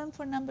column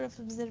for number of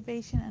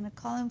observation and a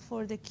column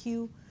for the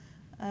Q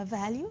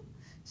value.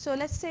 So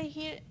let's say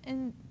here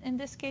in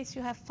this case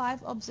you have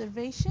 5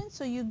 observations.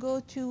 So you go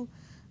to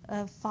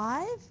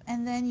 5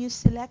 and then you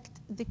select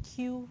the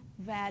Q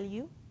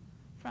value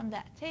from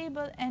that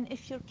table. And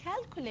if your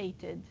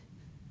calculated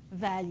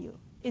value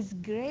is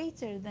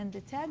greater than the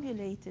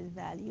tabulated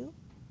value,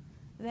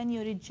 then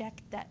you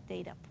reject that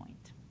data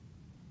point.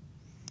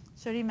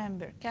 So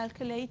remember,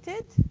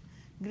 calculated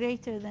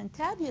greater than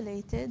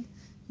tabulated,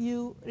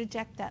 you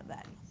reject that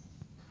value.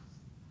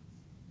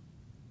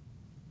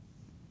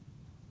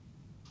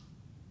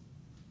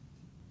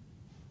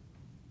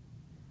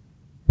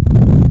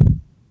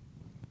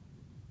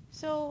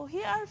 So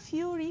here are a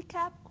few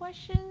recap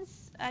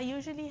questions. I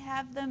usually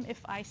have them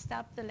if I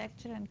stop the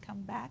lecture and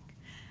come back.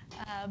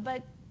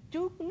 But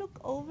do look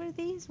over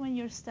these when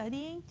you're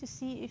studying to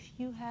see if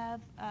you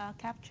have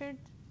captured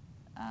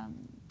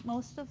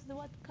most of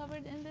what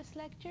covered in this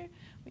lecture.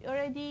 You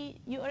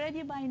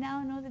already by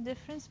now know the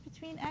difference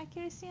between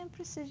accuracy and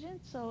precision,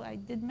 so I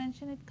did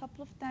mention it a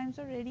couple of times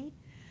already.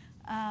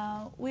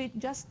 We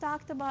just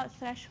talked about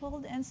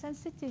threshold and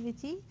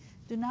sensitivity.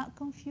 Do not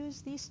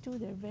confuse these two,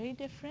 they're very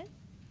different.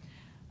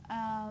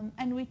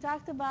 And we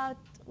talked about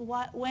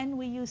when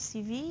we use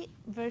CV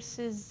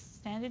versus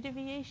standard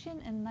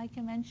deviation, and like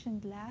I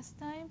mentioned last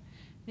time,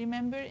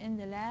 remember, in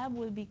the lab,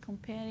 we'll be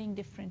comparing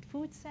different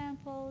food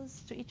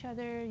samples to each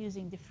other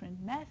using different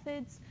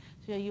methods.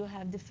 So you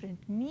have different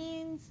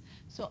means.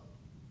 So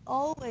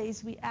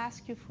always we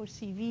ask you for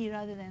CV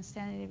rather than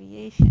standard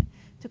deviation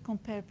to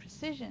compare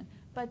precision.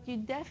 But you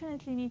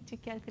definitely need to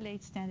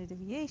calculate standard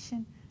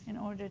deviation in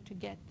order to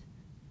get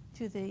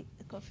to the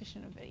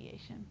coefficient of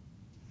variation.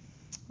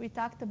 We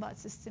talked about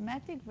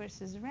systematic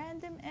versus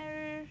random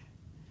error.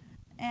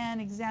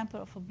 An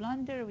example of a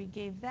blunder, we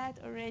gave that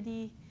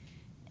already.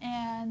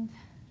 And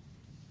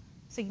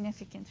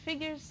significant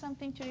figures,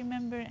 something to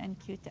remember, and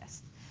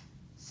Q-test.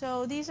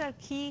 So these are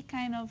key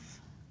kind of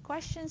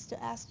questions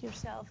to ask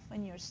yourself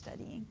when you're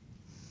studying.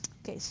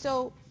 Okay,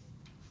 so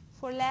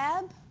for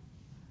lab,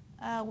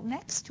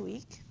 next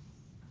week,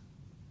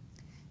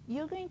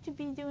 you're going to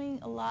be doing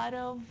a lot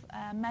of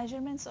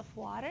measurements of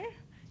water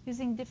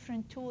using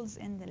different tools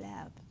in the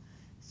lab.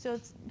 So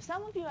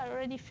some of you are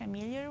already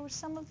familiar with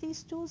some of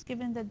these tools,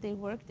 given that they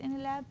worked in a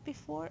lab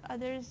before.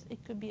 Others, it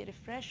could be a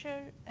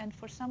refresher, and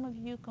for some of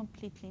you,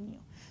 completely new.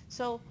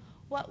 So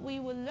what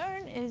we will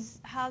learn is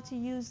how to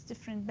use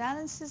different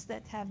balances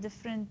that have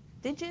different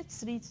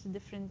digits, reads to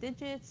different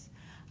digits,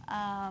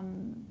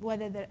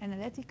 whether they're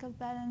analytical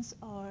balance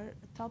or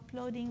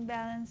top-loading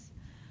balance,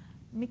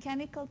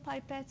 mechanical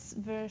pipettes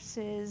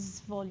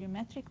versus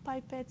volumetric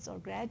pipettes or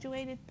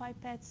graduated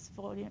pipettes,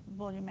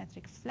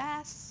 volumetric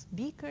flasks,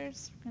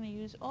 beakers. We're going to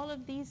use all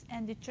of these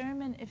and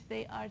determine if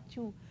they are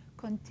to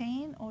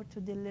contain or to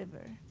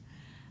deliver.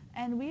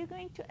 And we're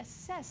going to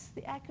assess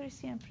the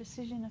accuracy and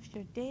precision of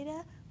your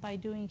data by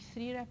doing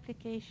 3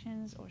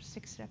 replications or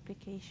 6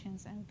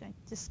 replications, and we're going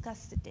to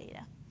discuss the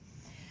data.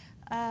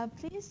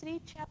 Please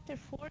read chapter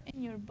 4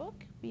 in your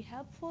book. Be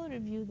helpful.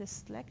 Review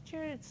this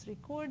lecture. It's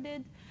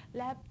recorded.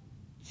 Lab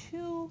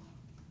 2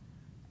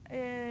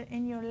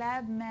 in your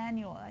lab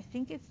manual. I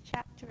think it's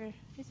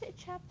is it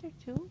chapter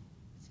 2,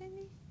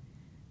 Cindy?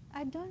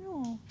 I don't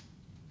know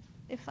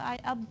if I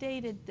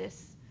updated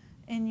this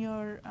in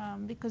your,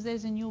 because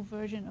there's a new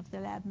version of the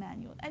lab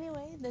manual.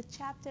 Anyway, the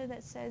chapter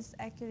that says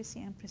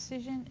accuracy and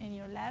precision in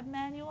your lab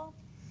manual.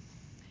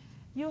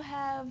 You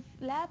have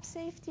lab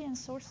safety and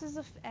sources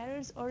of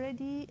errors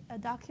already,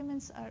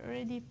 documents are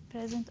already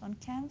present on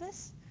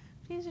Canvas.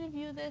 Please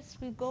review this.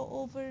 We'll go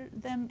over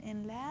them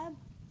in lab.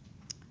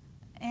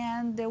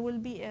 And there will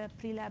be a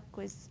pre-lab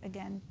quiz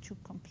again to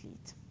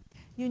complete.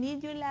 You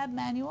need your lab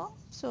manual,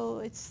 so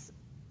it's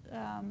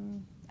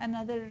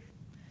another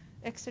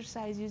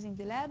exercise using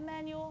the lab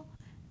manual,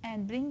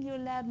 and bring your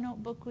lab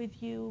notebook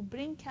with you,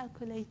 bring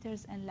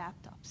calculators and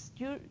laptops.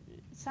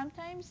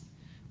 Sometimes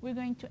we're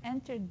going to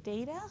enter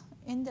data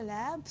in the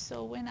lab,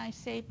 so when I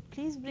say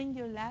please bring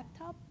your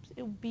laptop,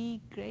 it would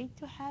be great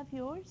to have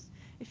yours.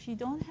 If you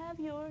don't have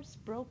yours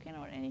broken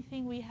or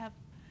anything, we have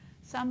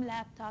some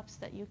laptops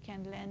that you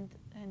can lend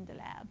in the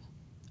lab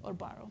or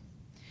borrow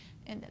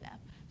in the lab.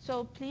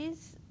 So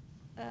please,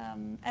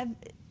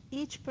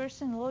 each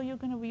person, although you're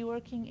going to be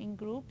working in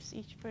groups,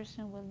 each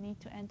person will need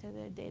to enter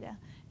their data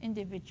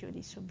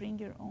individually. So bring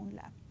your own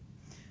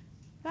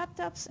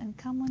laptops and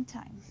come on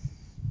time.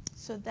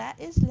 So that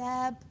is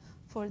lab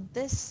for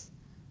this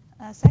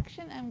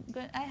section,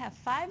 I have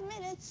 5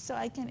 minutes so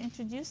I can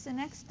introduce the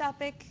next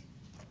topic.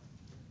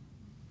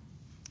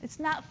 It's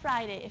not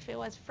Friday. If it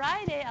was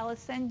Friday, I will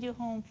send you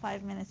home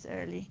 5 minutes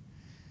early.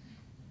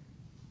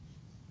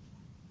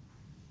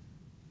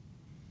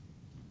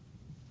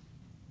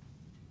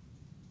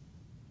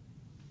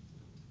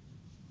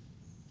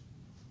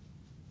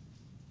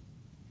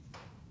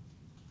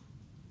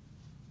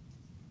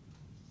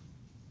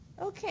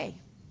 Okay.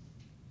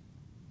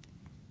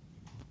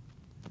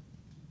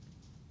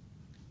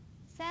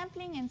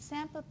 Sampling and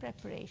sample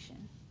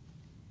preparation.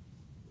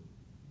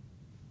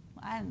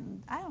 I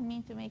don't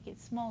mean to make it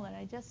smaller.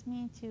 I just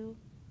mean to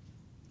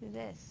do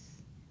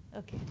this.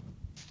 Okay.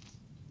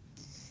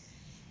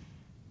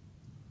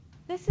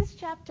 This is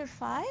chapter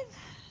 5.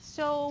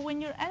 So when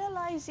you're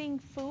analyzing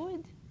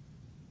food,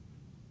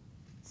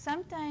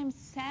 sometimes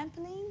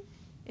sampling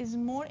is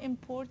more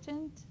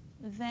important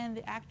than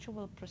the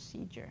actual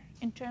procedure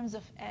in terms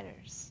of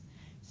errors.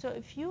 So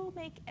if you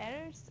make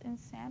errors in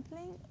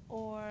sampling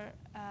or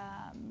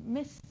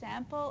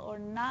miss-sample or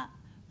not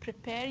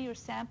prepare your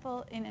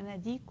sample in an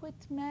adequate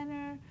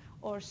manner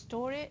or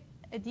store it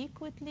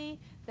adequately,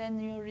 then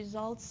your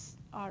results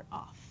are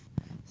off.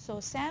 So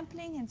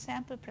sampling and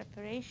sample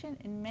preparation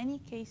in many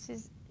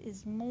cases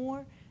is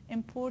more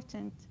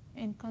important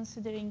in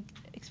considering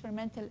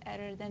experimental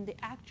error than the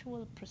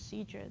actual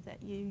procedure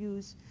that you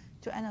use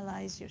to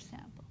analyze your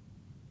sample.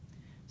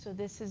 So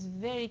this is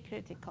very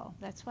critical.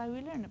 That's why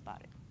we learn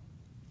about it.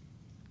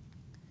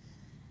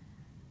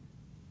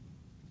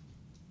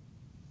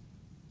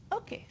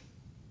 Okay,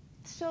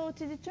 so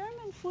to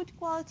determine food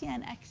quality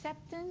and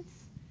acceptance,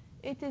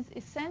 it is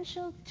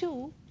essential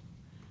to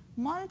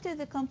monitor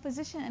the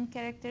composition and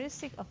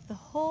characteristic of the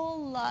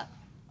whole lot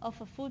of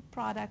a food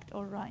product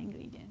or raw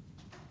ingredient.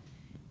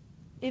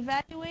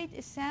 Evaluate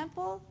a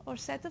sample or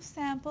set of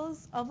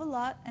samples of a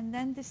lot and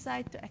then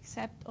decide to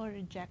accept or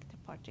reject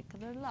a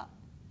particular lot.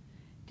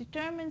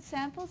 Determine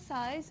sample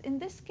size. In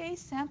this case,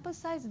 sample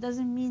size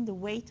doesn't mean the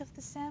weight of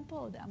the sample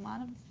or the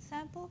amount of the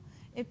sample.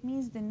 It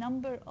means the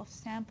number of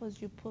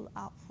samples you pull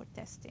out for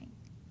testing.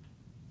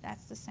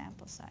 That's the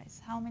sample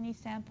size. How many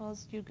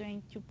samples you're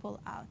going to pull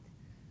out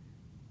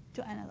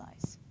to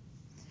analyze.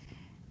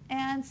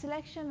 And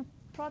selection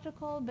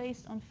protocol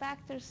based on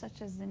factors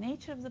such as the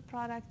nature of the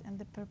product and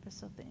the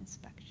purpose of the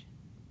inspection.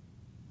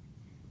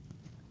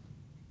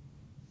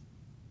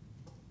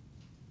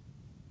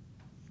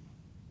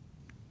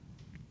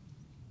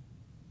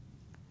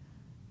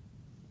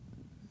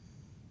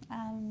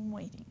 I'm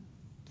waiting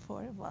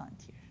for a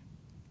volunteer.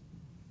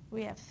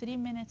 We have 3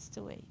 minutes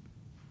to wait.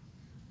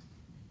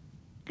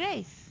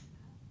 Grace.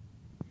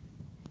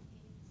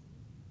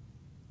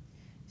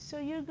 So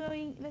you're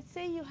going, let's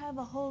say you have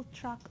a whole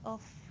truck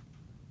of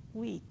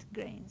wheat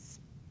grains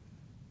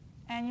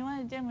and you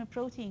want to determine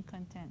protein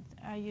content.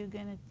 Are you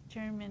going to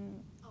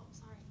determine? Oh,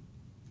 sorry.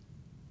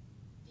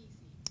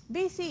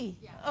 BC. BC?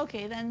 Yeah.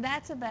 Okay, then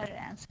that's a better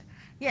answer.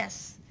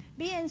 Yes,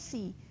 B and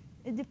C.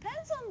 It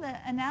depends on the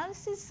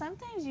analysis.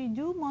 Sometimes you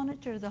do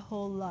monitor the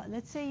whole lot.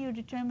 Let's say you're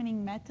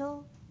determining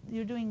metal,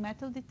 you're doing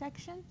metal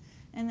detection,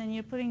 and then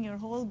you're putting your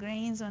whole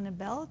grains on a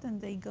belt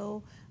and they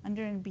go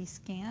under and be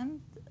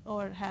scanned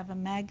or have a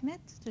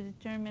magnet to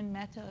determine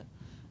metal,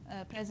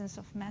 presence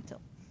of metal.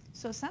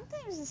 So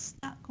sometimes it's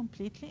not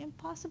completely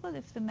impossible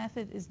if the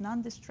method is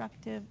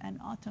non-destructive and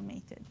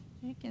automated.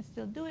 You can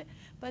still do it,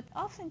 but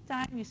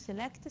oftentimes you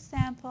select a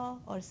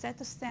sample or a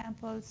set of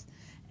samples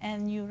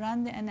and you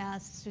run the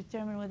analysis to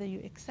determine whether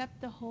you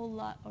accept the whole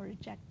lot or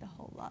reject the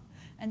whole lot.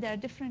 And there are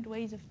different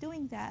ways of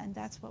doing that, and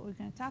that's what we're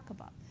going to talk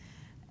about.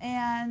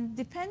 And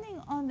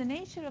depending on the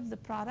nature of the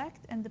product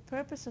and the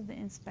purpose of the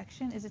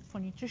inspection, is it for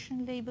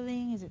nutrition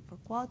labeling, is it for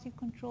quality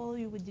control,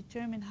 you would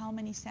determine how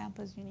many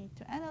samples you need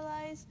to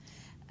analyze.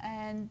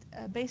 And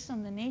based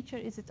on the nature,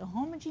 is it a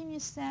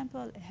homogeneous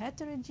sample, a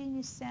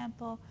heterogeneous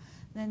sample,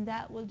 then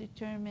that will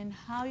determine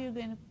how you're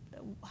going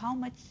to, how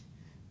much,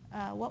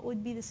 what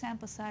would be the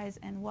sample size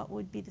and what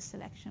would be the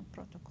selection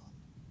protocol.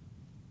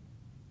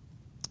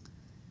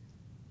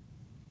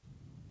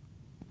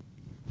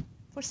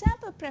 For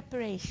sample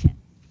preparation,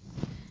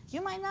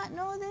 you might not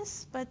know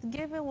this, but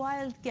give a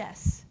wild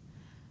guess.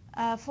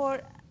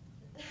 For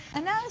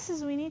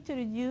analysis, we need to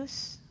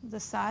reduce the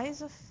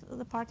size of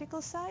the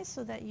particle size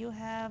so that you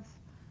have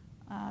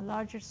a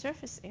larger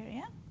surface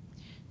area.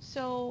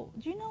 So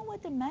do you know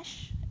what a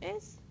mesh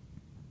is?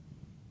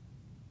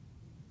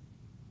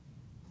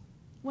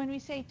 When we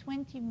say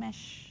 20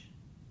 mesh,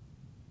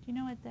 do you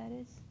know what that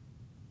is?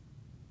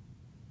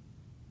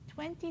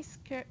 20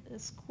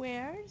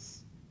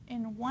 squares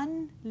in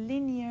 1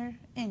 linear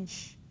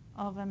inch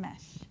of a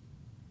mesh.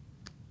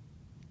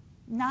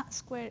 Not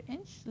square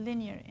inch,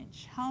 linear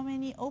inch. How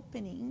many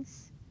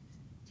openings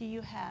do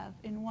you have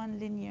in 1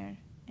 linear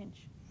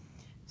inch?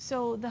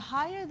 So the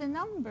higher the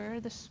number,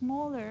 the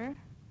smaller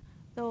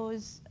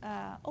those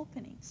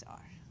openings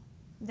are.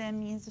 That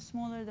means the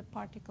smaller the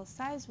particle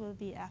size will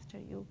be after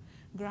you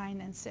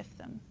grind and sift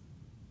them.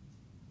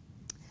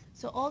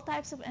 So all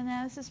types of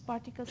analysis,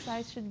 particle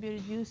size should be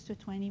reduced to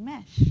 20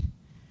 mesh.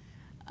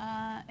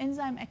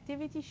 enzyme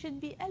activity should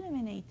be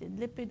eliminated.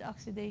 Lipid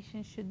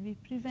oxidation should be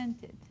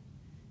prevented.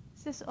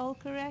 Is this all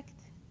correct?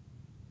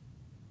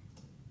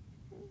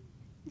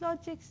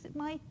 Logics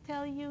might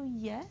tell you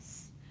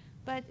yes,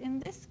 but in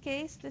this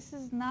case, this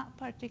is not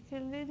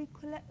particularly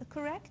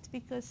correct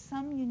because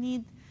some you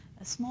need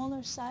a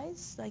smaller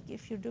size, like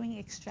if you're doing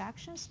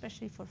extraction,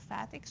 especially for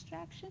fat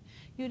extraction,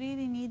 you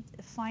really need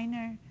a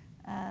finer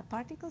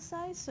particle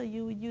size, so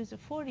you would use a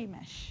 40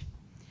 mesh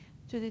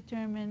to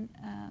determine,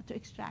 to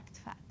extract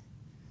fat.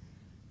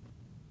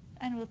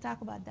 And we'll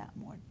talk about that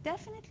more.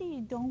 Definitely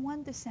you don't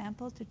want the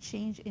sample to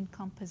change in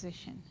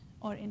composition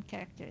or in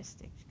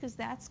characteristics because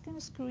that's going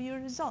to screw your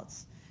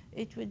results.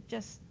 It would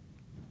just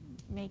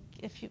make,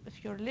 if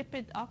your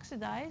lipid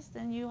oxidized,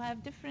 then you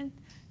have different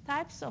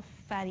types of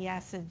fatty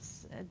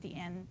acids at the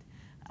end.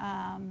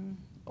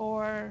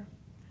 Or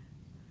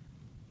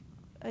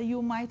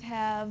you might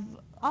have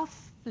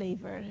off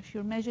flavor. If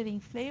you're measuring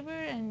flavor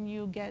and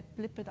you get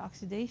lipid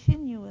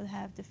oxidation, you will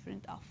have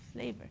different off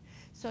flavor.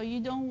 So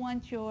you don't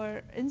want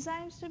your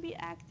enzymes to be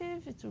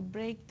active. It will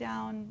break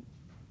down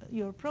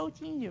your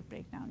protein, you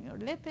break down your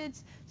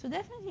lipids. So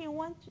definitely you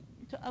want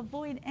to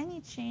avoid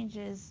any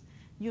changes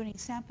during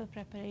sample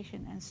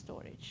preparation and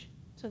storage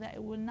so that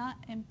it will not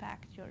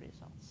impact your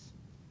results.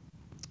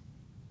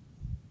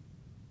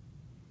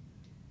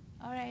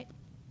 All right,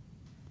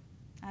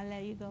 I'll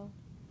let you go.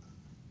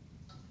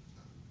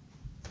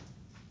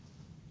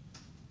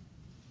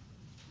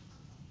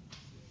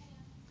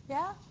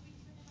 Yeah?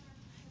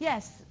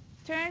 Yes,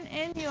 turn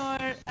in your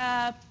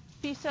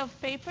piece of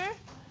paper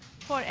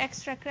for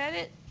extra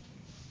credit.